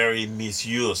often very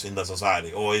misused in the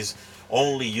society, or is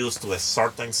only used to a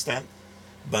certain extent.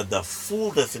 But the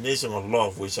full definition of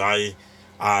love, which I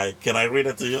can I read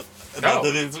it to you? Oh. Can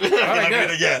I read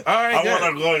it? Yeah. All right, I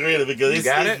want to go and read it because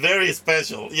it's very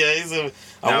special. Yeah,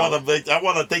 I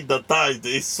want to take the time.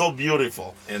 It's so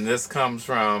beautiful. And this comes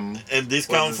from. And this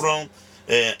comes from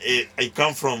it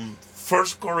comes from 1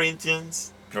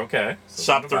 Corinthians Okay.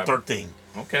 chapter 13.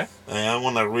 Okay. And I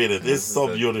want to read it. It's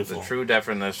so beautiful. The true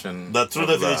definition. The true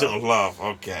definition of love.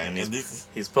 Okay. And this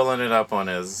he's pulling it up on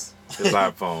his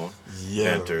iPhone.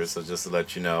 Yeah. Enter. So just to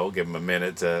let you know, give him a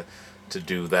minute to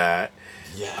do that.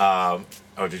 Yeah.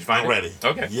 Did you find I'm it? ready.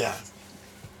 Okay. Yeah.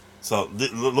 So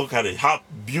look at it. How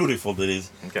beautiful it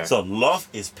is. Okay. So love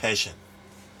is patient.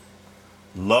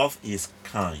 Love is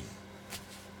kind.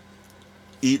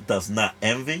 It does not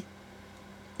envy.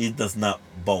 It does not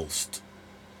boast.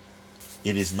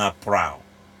 It is not proud.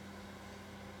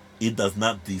 It does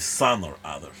not dishonor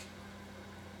others.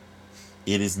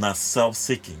 It is not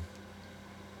self-seeking.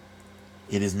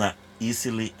 It is not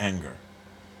easily angered.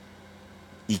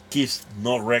 It keeps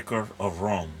no record of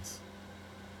wrongs.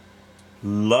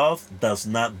 Love does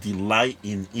not delight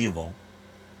in evil,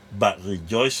 but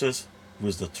rejoices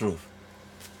with the truth.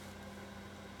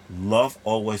 Love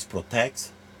always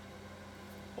protects,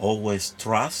 always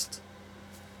trusts,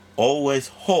 always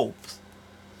hopes,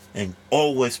 and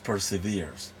always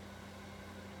perseveres.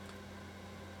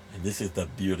 And this is the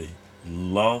beauty.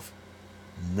 Love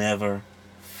never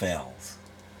fails.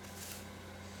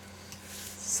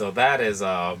 So that is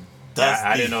That's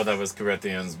I deep. didn't know that was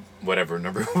Corinthians whatever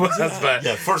number it was, but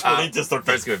Yeah, First Corinthians 13.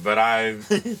 First good. But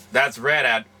that's read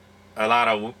at a lot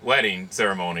of wedding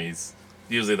ceremonies.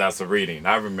 Usually that's a reading.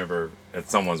 I remember at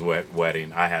someone's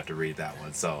wedding, I had to read that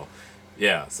one. So,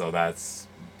 yeah. So that's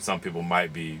some people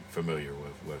might be familiar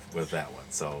with that one.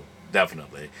 So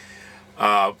definitely.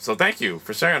 So thank you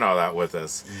for sharing all that with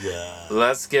us. Yeah.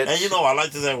 Let's get. And I like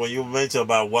to say when you mentioned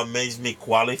about what makes me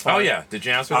qualify. Oh yeah, did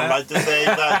you answer I that? like to say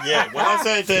that, yeah. When I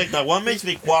say that what makes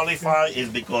me qualify is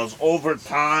because over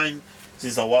time,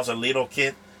 since I was a little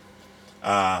kid,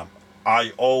 I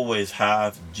always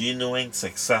have genuine,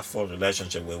 successful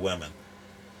relationship with women.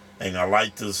 And I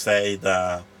like to say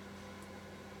that,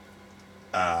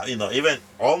 even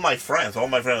all my friends, they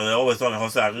always tell me,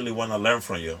 Jose, I really want to learn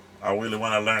from you. I really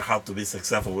want to learn how to be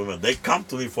successful with women. They come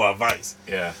to me for advice.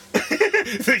 Yeah.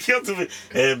 They come to me.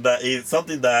 And it's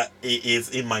something that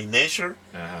is in my nature.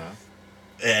 Uh-huh.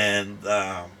 And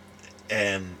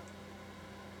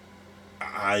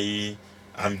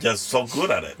I'm just so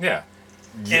good at it. Yeah.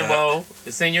 And well,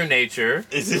 it's in your nature.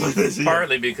 It's in my nature.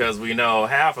 Partly because we know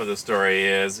half of the story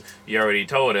is you already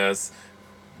told us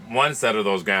one set of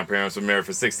those grandparents were married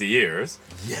for 60 years.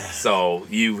 Yeah. So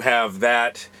you have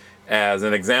that as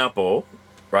an example,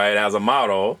 right, as a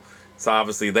model. So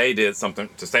obviously they did something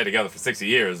to stay together for 60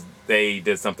 years. They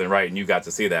did something right, and you got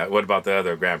to see that. What about the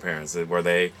other grandparents? Were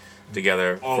they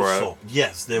together Also, for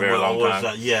yes, they very were long always.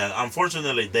 time? Yeah,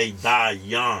 unfortunately, they died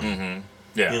young. Mm-hmm.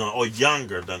 Yeah. Or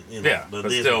younger than Yeah, but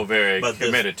still very but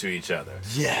committed to each other.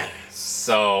 Yes.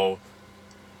 So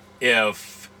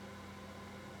if,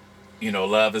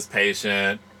 love is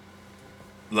patient,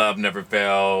 love never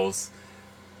fails,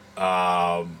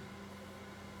 all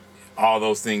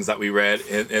those things that we read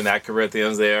in that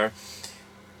Corinthians there,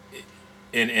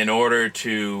 in order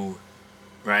to,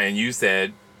 right, and you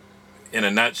said, in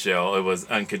a nutshell, it was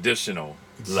unconditional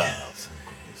love. Yes.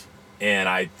 And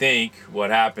I think what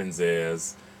happens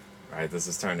is, right, this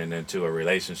is turning into a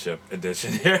relationship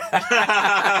edition here.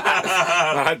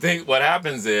 I think what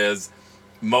happens is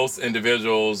most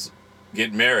individuals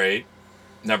get married.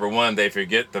 Number one, they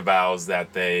forget the vows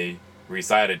that they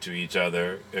recited to each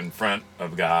other in front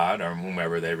of God or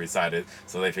whomever they recited.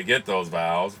 So they forget those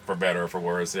vows, for better or for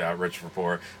worse, rich for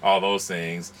poor, all those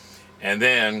things. And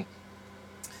then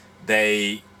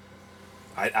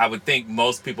I would think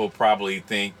most people probably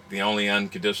think the only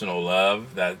unconditional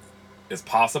love that is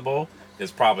possible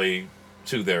is probably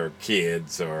to their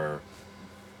kids or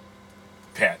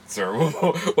pets or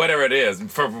whatever it is.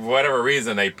 For whatever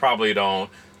reason, they probably don't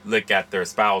look at their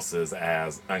spouses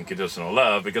as unconditional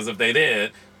love, because if they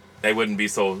did, they wouldn't be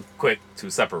so quick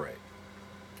to separate.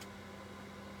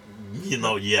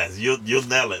 Yes, you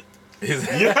nail it. You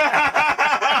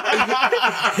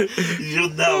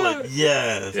nail it.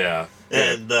 Yes. Yeah.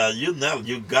 And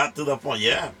you got to the point.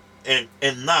 Yeah.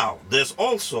 And now there's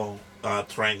also a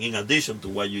trend, in addition to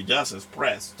what you just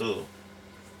expressed too,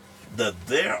 that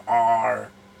there are,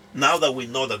 now that we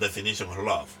know the definition of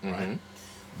love, right?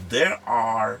 There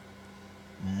are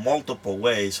multiple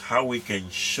ways how we can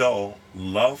show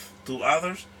love to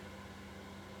others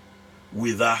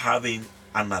without having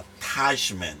an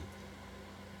attachment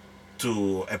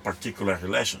to a particular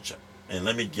relationship. And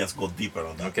let me just go deeper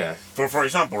on that. Okay. For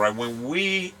example, right, when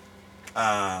we,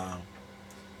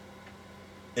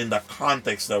 in the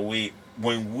context that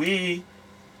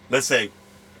let's say,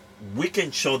 we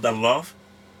can show the love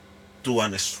to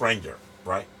a stranger,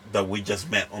 right, that we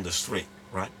just met on the street,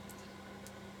 right?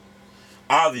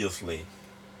 Obviously,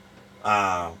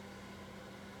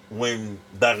 when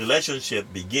the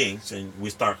relationship begins and we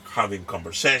start having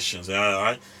conversations,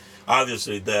 right,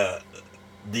 obviously the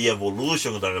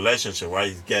evolution of the relationship, right,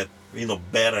 is get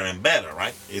better and better,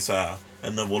 right? It's an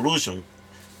evolution,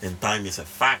 and time is a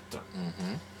factor.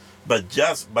 But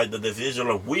just by the definition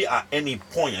of we, at any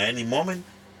point, at any moment,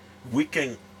 we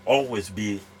can always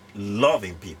be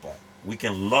loving people. We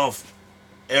can love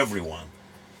everyone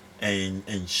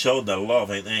and show the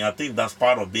love. And I think that's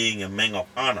part of being a man of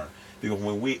honor. Because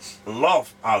when we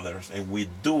love others and we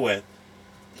do it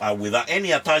without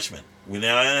any attachment,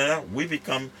 we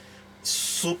become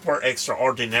super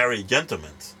extraordinary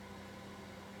gentlemen.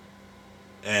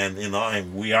 And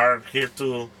and we are here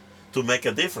to make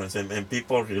a difference, and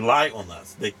people rely on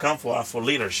us. They come for us for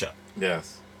leadership.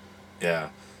 Yes. Yeah.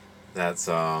 That's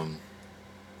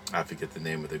I forget the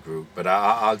name of the group, but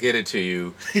I'll get it to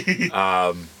you.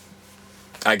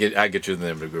 I get you the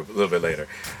name of the group a little bit later.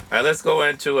 All right, let's go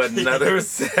into another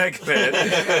segment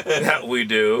that we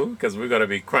do because we're going to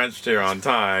be crunched here on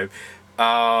time.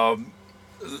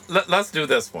 Let's do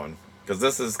this one because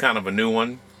this is kind of a new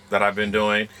one that I've been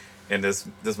doing, and this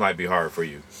might be hard for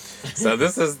you. So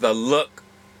this is the look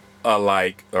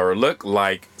alike or look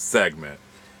like segment.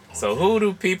 So who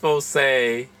do people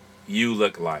say you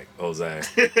look like, Jose?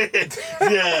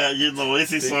 Yeah,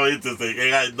 this is so interesting,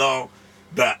 and I know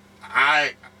that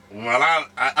I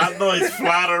know it's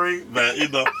flattering, but I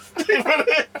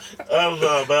don't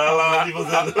know, but a lot of people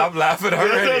say I'm laughing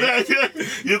already.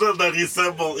 that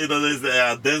resemble, there's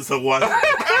Denzel Washington.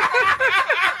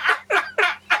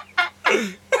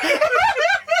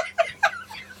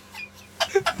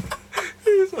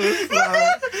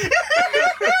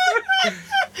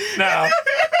 Now,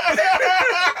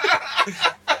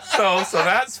 so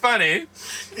that's funny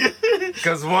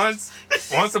because once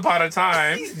upon a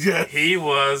time, Yes. he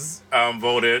was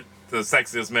voted the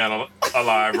sexiest man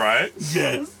alive, right?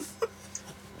 Yes.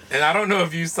 And I don't know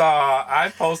if you saw, I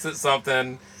posted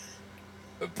something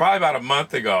probably about a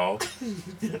month ago.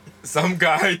 Some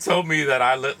guy told me that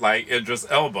I look like Idris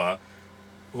Elba,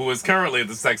 who is currently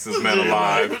the sexiest man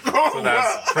alive. So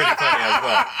that's pretty funny as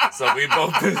well.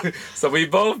 So we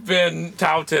both been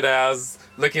touted as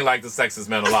looking like the sexiest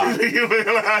man alive.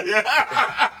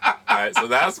 All right, so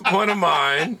that's one of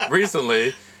mine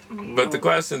recently. But the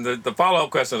question, the follow-up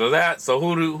question to that, so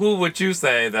who would you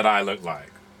say that I look like?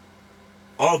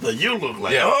 Oh, that you look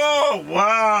like. Yeah. Oh,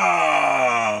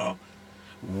 wow.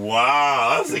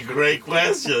 Wow, that's a great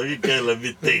question. Okay, let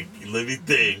me think.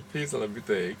 Please let me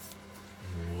think.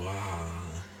 Wow.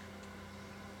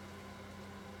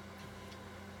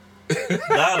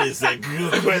 That is a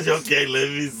good question. Okay, let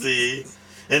me see.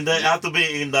 And they have to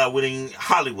be within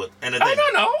Hollywood. And I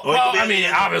don't know. Or it Well, could be I mean,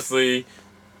 any- obviously,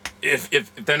 if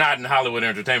they're not in Hollywood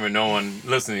entertainment, no one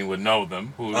listening would know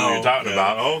them, who Oh, you're talking okay.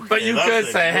 about. Okay, But you that's could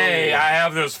a say, good hey, one. I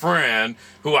have this friend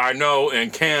who I know in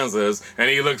Kansas, and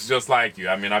he looks just like you.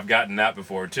 I mean, I've gotten that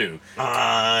before, too.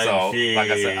 So, see.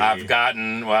 like I said, I've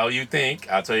gotten, I'll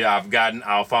tell you, I've gotten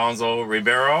Alfonso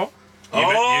Ribeiro. You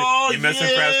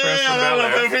mentioned Fresh Prince from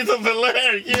Bel-Air. Prince from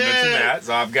Bel-Air, You mentioned that,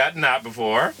 so I've gotten that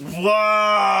before.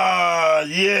 Wow,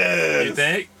 yes. You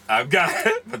think? I've got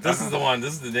it. But this is the one,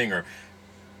 this is the dinger.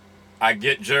 I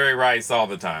get Jerry Rice all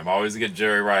the time. I always get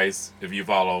Jerry Rice if you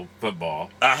follow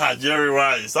football. Jerry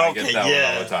Rice. I Okay, get that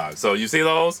one all the time. So you see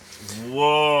those?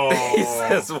 Whoa. He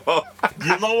says, well,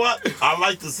 You know what? I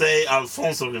like to say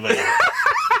Alfonso Rivera.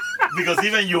 Because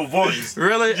even your voice.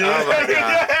 really? Yeah. Oh my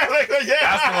God. Yeah.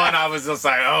 That's the one I was just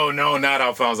like, oh no, not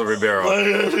Alfonso Ribeiro.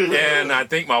 And I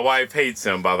think my wife hates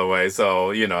him, by the way.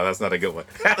 So, that's not a good one.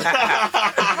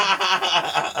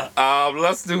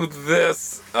 Let's do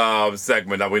this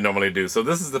segment that we normally do. So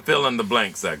this is the fill in the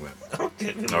blank segment.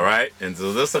 Okay. All right. And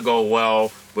so this will go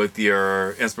well with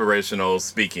your inspirational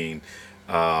speaking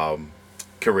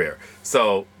career.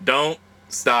 So don't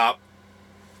stop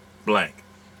blank.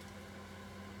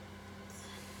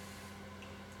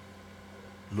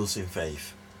 Losing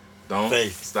faith. Don't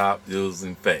Faith. stop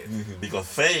losing faith. Because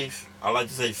faith, I like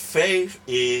to say faith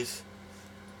is,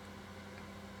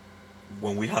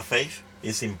 when we have faith,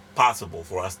 it's impossible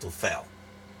for us to fail.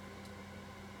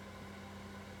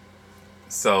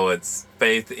 So it's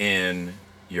faith in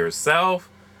yourself,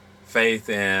 faith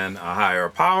in a higher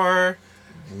power.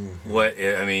 Or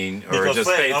Because just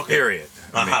faith, faith, okay. period.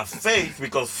 I have faith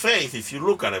because faith, if you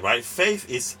look at it, right, faith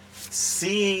is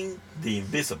seeing the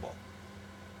invisible.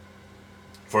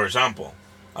 For example,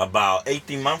 about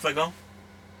 18 months ago,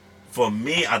 for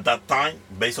me at that time,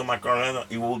 based on my career,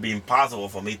 it would be impossible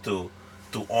for me to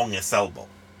own a sailboat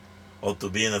or to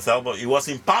be in a sailboat. It was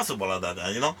impossible at that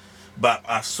time, But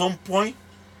at some point,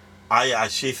 I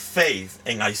achieved faith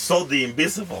and I saw the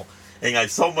invisible and I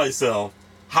saw myself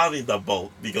having the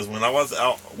boat, because when I was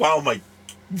one of my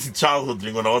childhood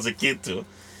dreams when I was a kid too,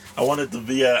 I wanted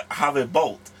to have a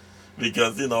boat.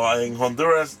 Because, in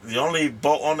Honduras, the only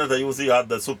boat owner that you see are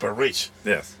the super rich.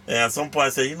 Yes. And at some point I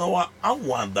said, you know what? I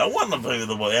want that. I want to be with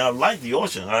the boat. And I like the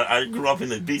ocean. I grew up in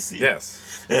the BC.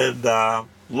 Yes. And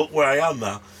look where I am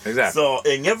now. Exactly. So,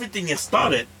 and everything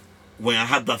started when I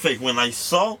had that faith, when I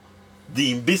saw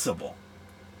the invisible.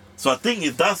 So I think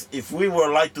if we were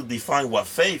like to define what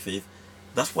faith is,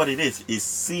 that's what it is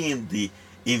seeing the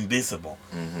invisible.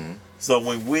 Mm-hmm. So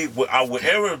when we are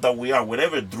wherever that we are,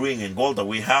 whatever dream and goal that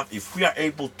we have, if we are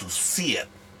able to see it,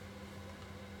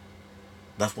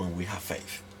 that's when we have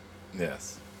faith.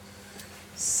 Yes.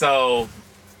 So,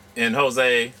 and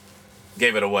Jose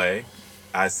gave it away.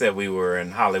 I said we were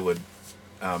in Hollywood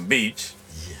Beach.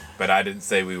 Yeah. but I didn't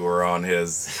say we were on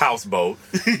his houseboat.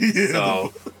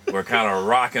 So we're kind of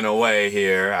rocking away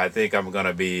here. I think I'm going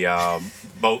to be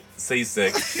boat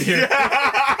seasick here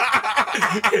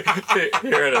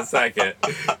in a second.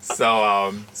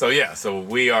 So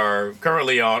we are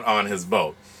currently on his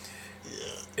boat.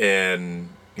 And,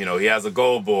 you know, he has a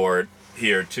goal board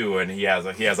here too, and he has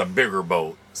a bigger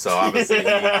boat. So obviously he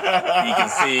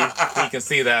can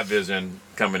see that vision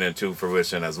coming into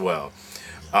fruition as well.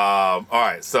 All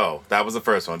right, so that was the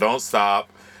first one. Don't stop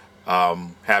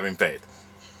having faith.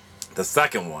 The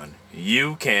second one,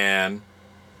 you can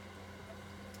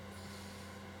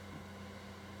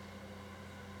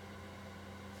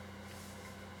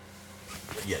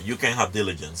you can have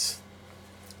diligence.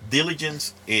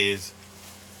 Diligence is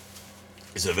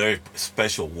a very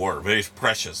special word, very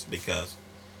precious, because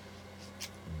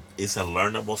it's a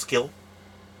learnable skill.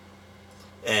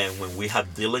 And when we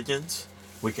have diligence,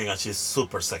 we can achieve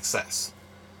super success.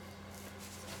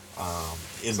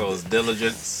 So is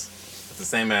diligence the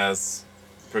same as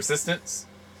persistence?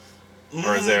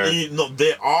 Or is there...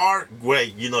 They are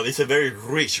great. It's a very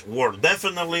rich word.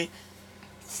 Definitely,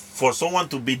 for someone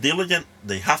to be diligent,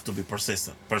 they have to be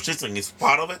persistent. Persistent is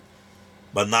part of it,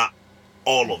 but not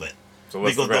all of it. So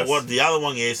what's because the rest? The other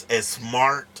one is a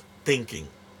smart thinking,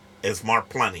 a smart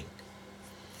planning.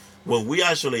 When we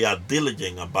actually are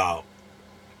diligent about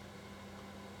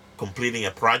completing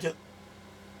a project,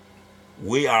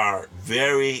 we are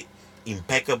very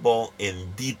impeccable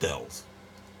in details,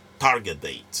 target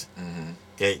dates. Mm-hmm.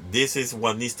 Okay, this is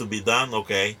what needs to be done.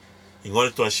 Okay, in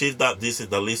order to achieve that, this is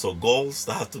the list of goals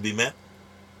that have to be met,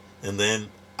 and then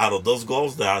out of those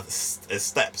goals, there are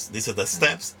steps. These are the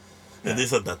steps, and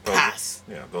these are the tasks.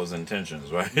 Yeah, those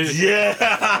intentions, right?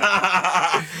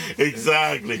 Yeah,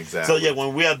 exactly. So yeah,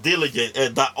 when we are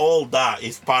diligent, that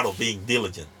is part of being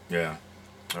diligent. Yeah.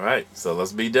 All right, so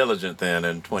let's be diligent then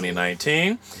in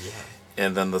 2019. Yeah.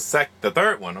 And then the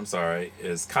third one,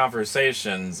 is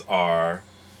conversations are...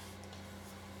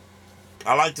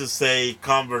 I like to say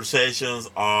conversations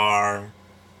are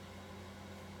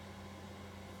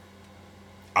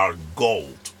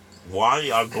gold. Why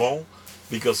our gold?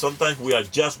 Because sometimes we are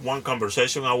just one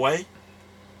conversation away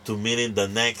to meeting the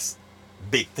next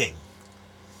big thing.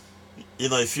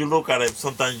 If you look at it,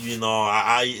 sometimes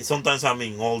sometimes I'm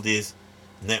in all these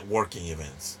networking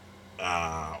events,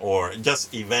 or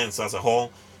just events as a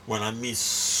whole, when I meet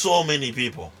so many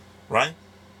people, right?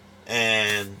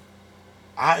 And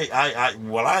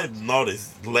what I've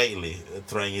noticed lately,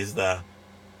 Trent, is that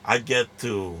I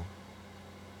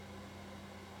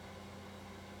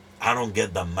don't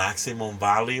get the maximum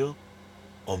value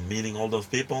of meeting all those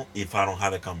people if I don't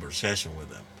have a conversation with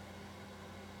them.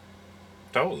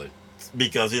 Totally.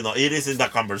 Because it is in the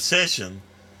conversation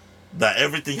that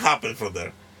everything happens from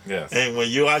there. Yes. And when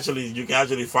you can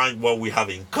actually find what we have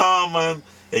in common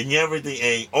and everything,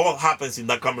 and all happens in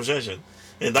that conversation.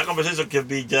 And that conversation can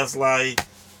be just like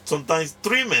sometimes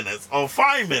 3 minutes or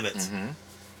 5 minutes.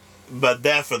 Mm-hmm. But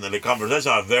definitely conversations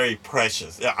are very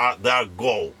precious. They are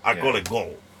gold. I call it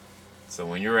gold. So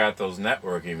when you're at those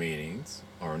networking meetings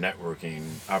or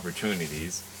networking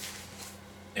opportunities,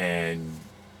 and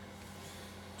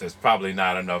there's probably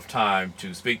not enough time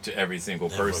to speak to every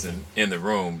single person in the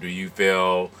room, do you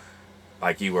feel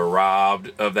like you were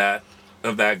robbed of that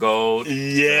gold?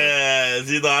 Yes,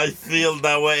 I feel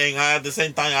that way, and at the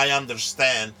same time I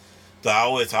understand that I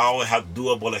always have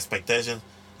doable expectations.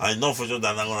 I know for sure that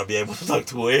I'm not gonna be able to talk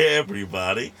to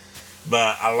everybody,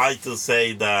 but I like to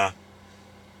say that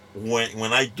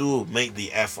when I do make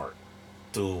the effort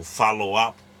to follow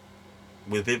up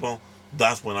with people,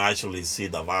 that's when I actually see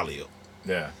the value.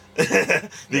 Yeah.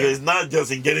 Because it's not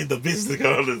just in getting the business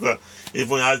going, it's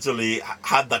when I actually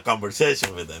had that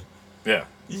conversation with them. Yeah,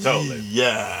 totally.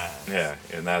 Yeah. Yeah,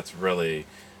 and that's really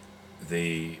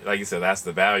like you said, that's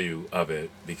the value of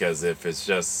it, because if it's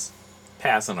just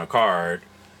passing a card,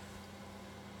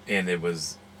 and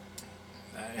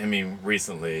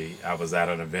recently I was at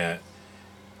an event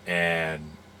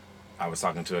and I was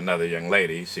talking to another young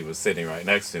lady. She was sitting right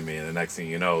next to me, and the next thing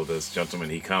you know, this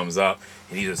gentleman, he comes up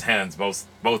and he just hands both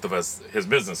of us his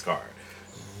business card.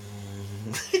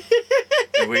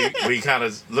 And we kind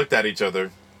of looked at each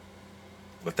other,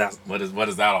 but what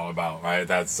is that all about, right?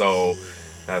 That's so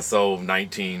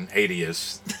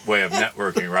 1980ish way of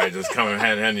networking, right? Just coming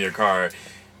handing your card,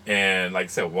 and like I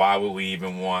said, why would we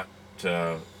even want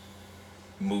to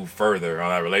move further on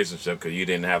that relationship? Because you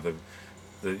didn't have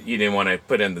you didn't want to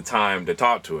put in the time to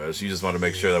talk to us. You just want to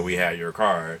make sure that we had your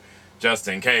card, just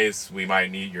in case we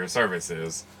might need your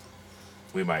services.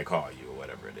 We might call you or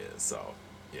whatever it is. So,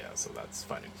 yeah, so that's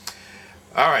funny.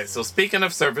 All right. So speaking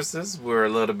of services, we're a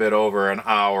little bit over an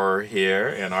hour here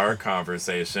in our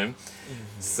conversation.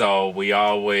 So we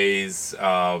always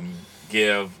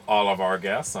give all of our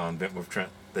guests on Bent with Trent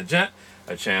the Gent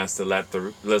a chance to let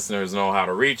the listeners know how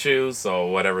to reach you. So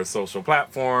whatever social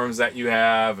platforms that you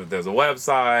have, if there's a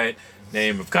website,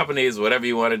 name of companies, whatever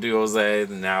you want to do, Jose,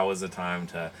 then now is the time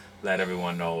to let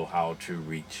everyone know how to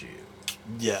reach you.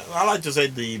 Yeah, I like to say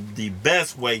the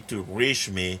best way to reach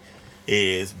me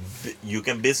is you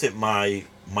can visit my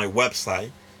website,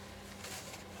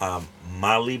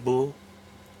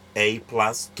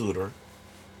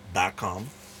 MalibuAplustutor.com,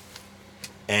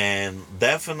 and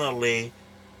definitely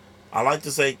I like to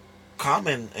say come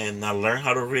and learn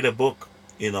how to read a book.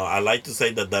 You know, I like to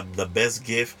say that the best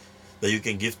gift that you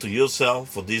can give to yourself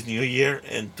for this new year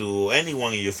and to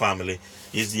anyone in your family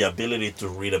is the ability to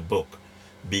read a book,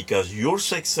 because your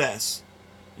success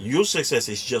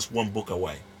is just one book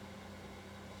away.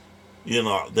 You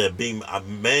know, there have been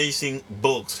amazing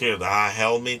books here that have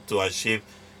helped me to achieve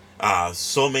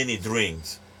so many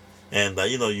dreams. And,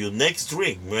 you know, your next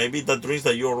dream, maybe the dreams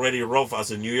that you already wrote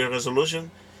as a New Year resolution,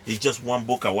 is just one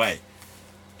book away.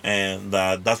 And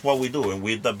that's what we do. And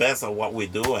we're the best at what we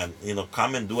do. And, you know,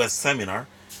 come and do a seminar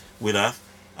with us.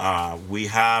 We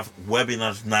have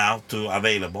webinars now too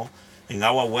available. And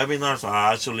our webinars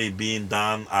are actually being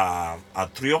done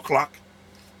at 3 o'clock.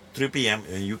 3 p.m.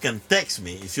 and you can text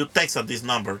me. If you text at this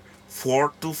number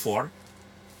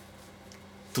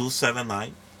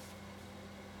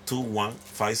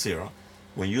 424-279-2150,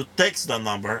 when you text the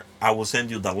number, I will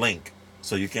send you the link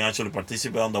so you can actually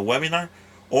participate on the webinar,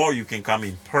 or you can come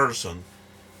in person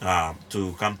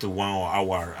to come to one of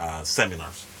our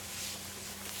seminars.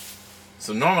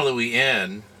 So normally we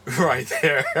end right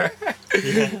there,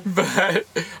 Yeah. but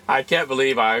I can't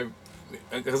believe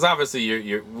because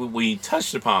obviously we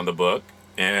touched upon the book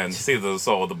and see the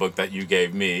soul of the book that you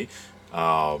gave me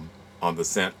on the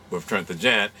Scent with Trent the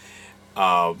Gent.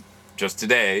 Just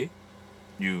today,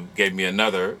 you gave me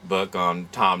another book on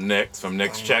Tom Nix from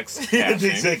Nix Checks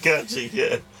Cashing.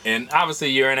 Yeah. And obviously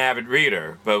you're an avid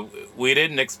reader, but we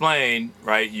didn't explain,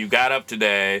 right? You got up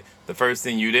today, the first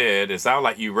thing you did, it sounded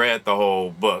like you read the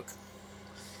whole book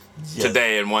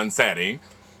today in one setting,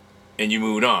 and you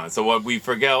moved on. So what we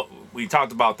forget, we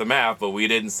talked about the math, but we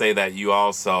didn't say that you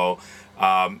also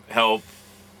help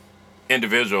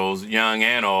individuals, young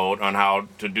and old, on how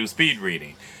to do speed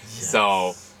reading. Yes.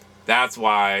 So that's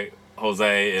why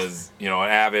Jose is, you know, an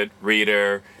avid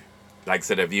reader. Like I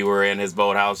said, if you were in his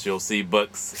boathouse, you'll see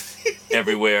books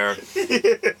everywhere.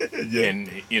 Yeah. And,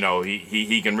 you know,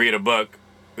 he can read a book.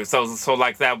 So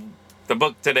like that, the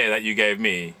book today that you gave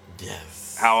me,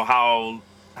 Yes. how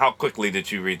quickly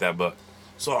did you read that book?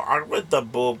 So I read the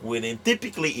book within,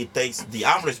 typically it takes the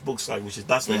average book size,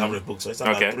 that's the average book size,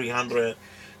 about Okay.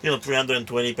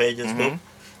 320 pages book.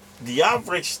 The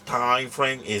average time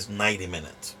frame is 90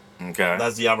 minutes. Okay.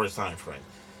 That's the average time frame.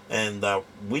 And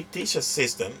we teach a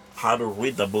system how to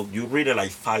read the book. You read it like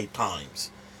 5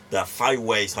 times. There are 5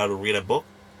 ways how to read a book.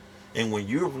 And when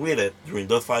you read it during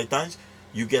those 5 times,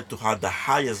 you get to have the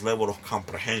highest level of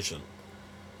comprehension.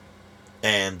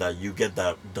 And you get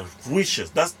the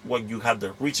richest, that's when you have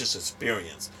the richest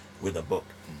experience with the book.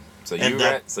 So And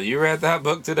you read that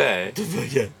book today.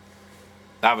 Yeah.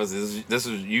 Obviously, this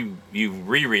is you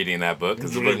rereading that book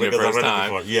because it was your Because I first read it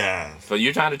time. before. Yeah. So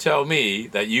you're trying to tell me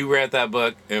that you read that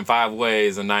book in 5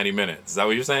 ways in 90 minutes. Is that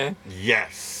what you're saying?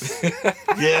 Yes.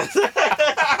 Yes.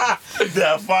 There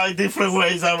are 5 different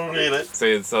ways how to read it.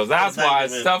 See, so that's why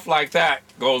stuff like that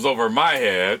goes over my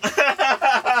head.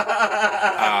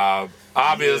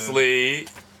 Obviously,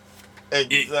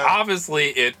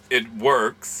 it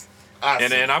works.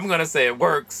 And I'm going to say it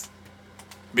works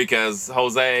because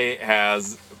Jose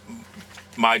has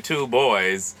my 2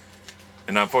 boys,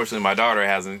 and unfortunately my daughter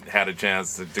hasn't had a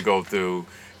chance to go through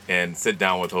and sit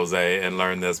down with Jose and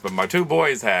learn this, but my 2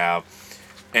 boys have,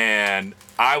 and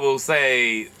I will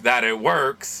say that it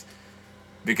works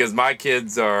because my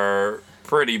kids are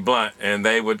pretty blunt, and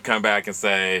they would come back and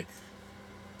say,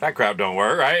 that crap don't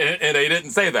work, right? And they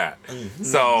didn't say that.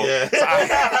 So,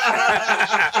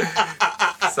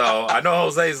 so I know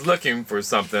Jose's looking for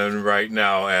something right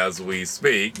now as we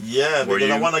speak. Yeah,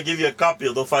 because I want to give you a copy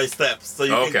of the 5 steps so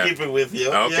you can keep it with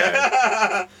you. Okay.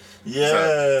 Yeah. Yeah.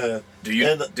 So,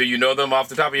 do you know them off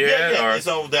the top of your head? Yeah. Or?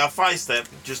 So there are 5 steps.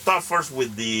 You start first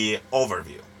with the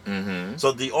overview. Mm-hmm.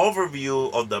 So the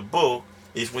overview of the book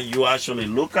is when you actually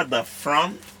look at the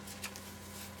front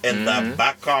and the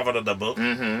back cover of the book,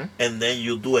 and then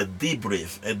you do a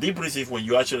debrief. A debrief is when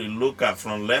you actually look at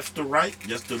from left to right,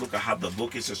 just to look at how the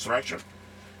book is structured,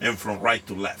 and from right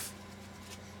to left.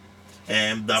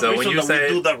 And the reason that we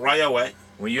do that right away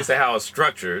When you say how it's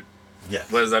structured,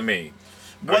 Yes. what does that mean?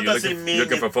 What Are you does looking, it mean?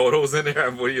 looking for photos in there?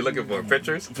 What are you looking for?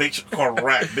 Pictures?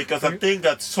 Correct. Because I think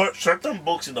that certain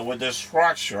books in the way they're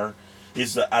structured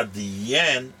is that at the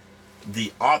end,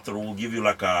 the author will give you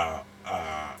like a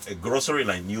glossary,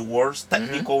 like new words,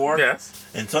 technical words. Yes.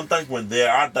 And sometimes when they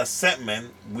are at that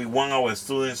segment, we want our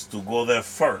students to go there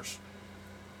first,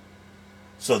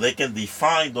 so they can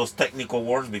define those technical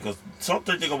words, because some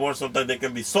technical words sometimes they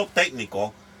can be so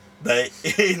technical that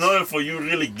in order for you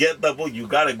really get the book, you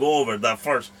gotta go over that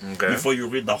first before you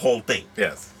read the whole thing.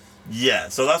 Yes. Yeah,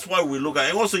 so that's why we look at,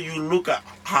 and also you look at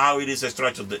how it is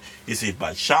structured. Is it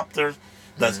by chapters?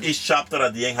 Does each chapter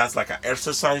at the end has like an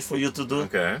exercise for you to do?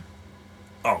 Okay.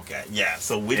 Okay, yeah.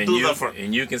 So we And do you, that for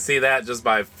and you can see that just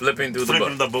by flipping through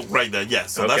flipping the the book right there. Yeah,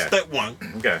 so Okay. that's step one.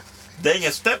 Okay. Then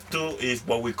step two is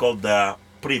what we call the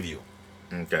preview.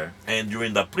 Okay. And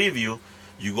during the preview,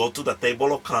 you go to the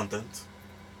table of contents,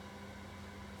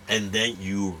 and then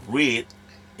you read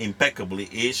impeccably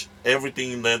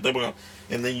everything in the table,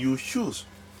 and then you choose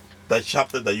the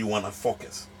chapter that you want to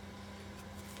focus.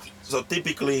 So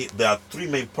typically, there are three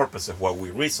main purposes why we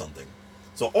read something.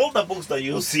 So all the books that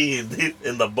you see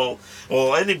in the book,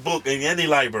 or any book in any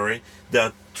library, there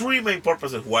are three main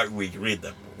purposes why we read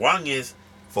them. One is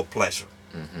for pleasure,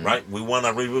 right? We want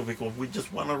to read it because we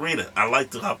just want to read it. I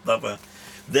like to have that.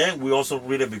 Then we also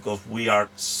read it because we are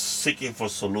seeking for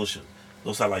solutions.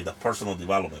 Those are like the personal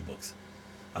development books.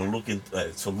 I'm looking at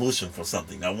a solution for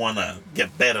something. I want to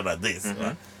get better at this.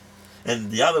 Right?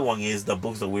 And the other one is the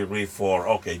books that we read for,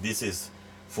 okay, this is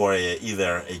for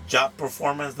either a job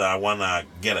performance that I want to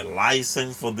get a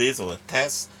license for this or a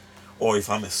test, or if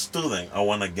I'm a student, I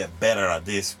want to get better at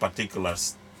this particular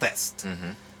test.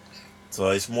 So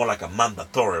it's more like a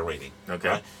mandatory reading. Okay.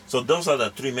 Right? So those are the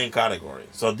three main categories.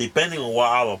 So depending on what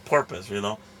our purpose,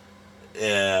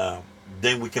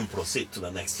 then we can proceed to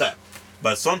the next step.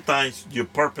 But sometimes your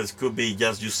purpose could be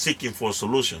just you seeking for a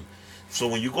solution. So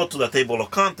when you go to the table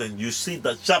of content, you see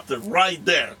the chapter right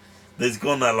there that's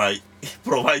gonna like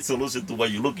provide solution to what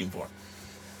you're looking for.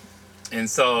 And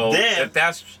so Then-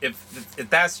 if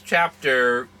that's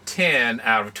chapter 10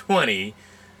 out of 20,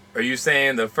 are you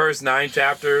saying the first 9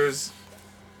 chapters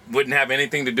wouldn't have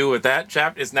anything to do with that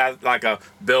chapter? It's not like a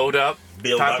build up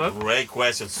type Up, of? great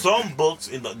question. Some books,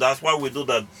 that's why we do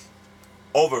the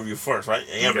overview first, right?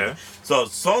 Okay. So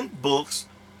some books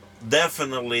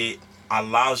definitely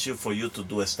allows you for you to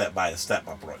do a step-by-step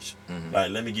approach.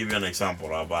 Like, let me give you an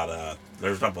example about, for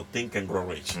example, Think and Grow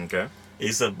Rich. Okay.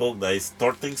 It's a book that is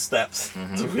 13 steps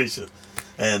to reach it.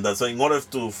 And so in order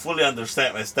to fully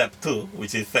understand step 2,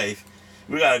 which is faith,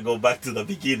 we got to go back to the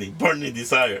beginning, burning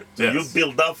desire. So Yes. you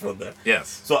build up from there.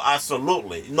 Yes. So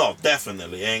absolutely, no,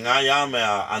 definitely. And I am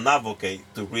an advocate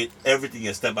to read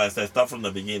everything step by step, start from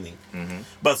the beginning.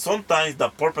 But sometimes the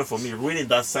purpose for me reading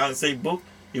that same book,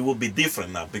 it will be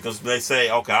different now, because they say,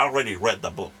 okay, I already read the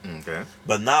book. Okay.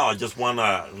 But now I just want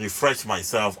to refresh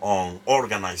myself on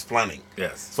organized planning.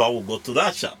 Yes. So I will go to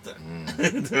that chapter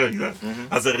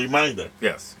as a reminder.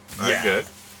 Yes. All right, Yeah. good.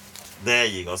 There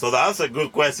you go. So that's a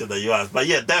good question that you asked. But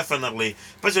yeah, definitely,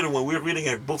 especially when we're reading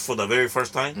a book for the very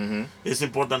first time, it's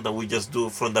important that we just do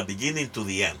from the beginning to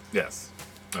the end. Yes.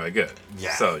 All right, good.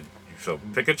 Yeah. So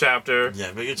pick a chapter.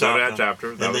 Yeah, big Go to chapter. that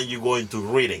chapter. And then you go into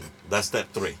reading. That's step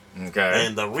 3. Okay.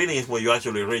 And the reading is where you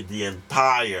actually read the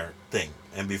entire thing.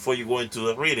 And before you go into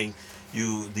the reading,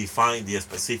 you define the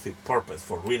specific purpose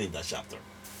for reading that chapter.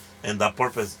 And that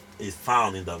purpose is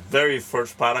found in the very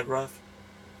first paragraph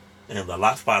and the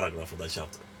last paragraph of that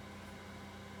chapter.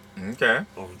 Okay.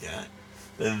 Okay.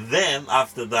 And then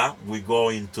after that, we go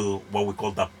into what we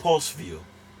call the post view.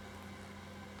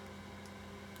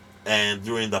 And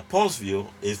during the post view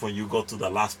is when you go to the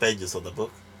last pages of the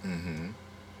book.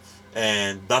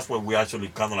 And that's when we actually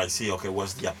kind of like see, okay,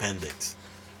 what's the appendix?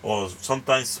 Or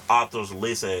sometimes authors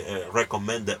list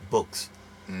recommended books.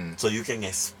 So you can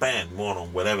expand more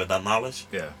on whatever that knowledge.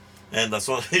 Yeah. And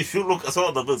so if you look at some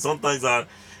of the books, sometimes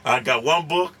I got one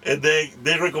book and they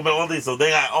recommend all this, so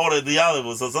then I order the other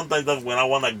one. So sometimes that's when I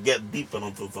want to get deeper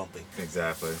into something.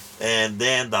 Exactly. And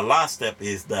then the last step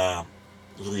is the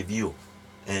review.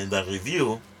 And the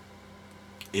review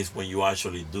is when you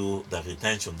actually do the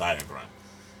retention diagram.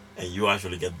 And you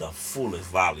actually get the fullest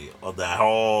value of the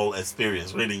whole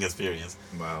experience, reading experience.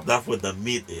 Wow. That's what the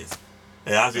meat is.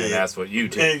 And actually, And that's what you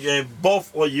teach. and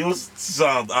both of you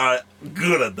are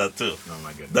good at that too. Oh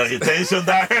my goodness. The retention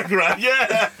diagram,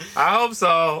 yeah. I hope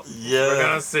so. Yeah. We're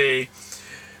gonna see.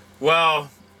 Well,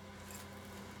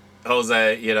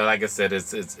 Jose, like I said,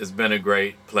 it's been a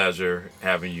great pleasure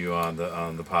having you on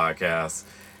the podcast.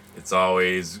 It's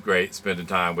always great spending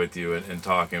time with you and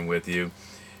talking with you.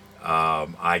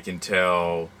 I can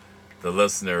tell the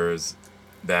listeners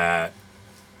that,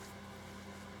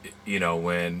 you know,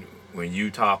 when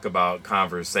you talk about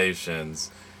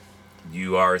conversations,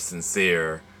 you are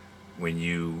sincere. When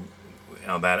you,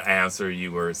 on that answer,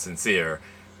 you were sincere.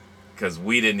 Because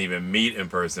we didn't even meet in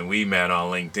person. We met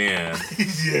on LinkedIn.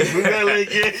 Yeah, we met on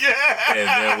LinkedIn. Yeah. And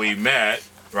then we met,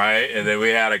 right? And then we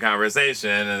had a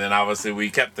conversation. And then obviously we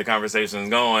kept the conversations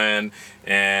going.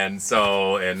 And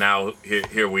now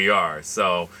here we are.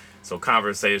 So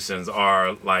conversations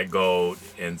are like gold.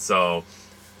 And so,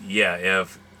 yeah,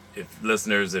 if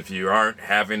listeners, if you aren't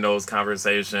having those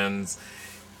conversations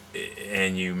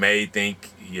and you may think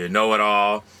you know it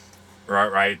all,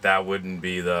 right, that wouldn't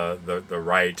be the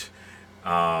right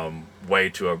way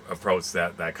to approach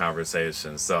that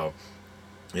conversation. So,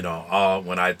 you know,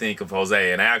 when I think of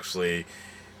Jose, and actually,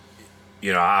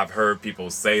 you know, I've heard people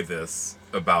say this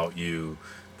about you,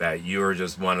 that you're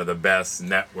just one of the best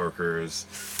networkers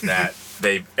that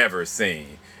they've ever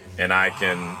seen. And I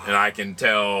can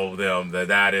tell them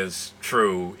that is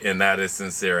true and that is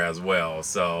sincere as well.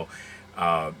 So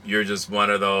you're just one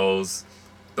of those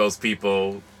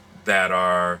people that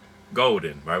are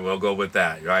golden, right? We'll go with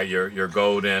that, right? You're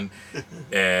golden,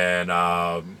 and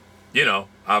you know,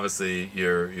 obviously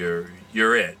you're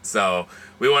it. So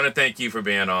we want to thank you for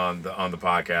being on the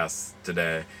podcast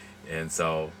today, and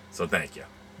so thank you.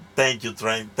 Thank you,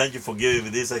 Trent. Thank you for giving me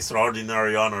this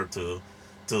extraordinary honor to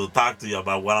talk to you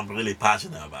about what I'm really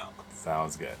passionate about.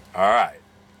 Sounds good. All right.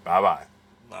 Bye-bye.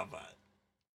 Bye-bye.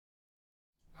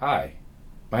 Hi,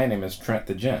 my name is Trent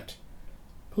the Gent.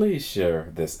 Please share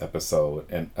this episode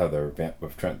and other Vent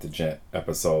with Trent the Gent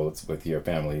episodes with your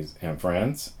families and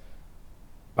friends.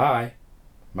 Bye.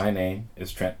 My name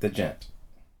is Trent the Gent.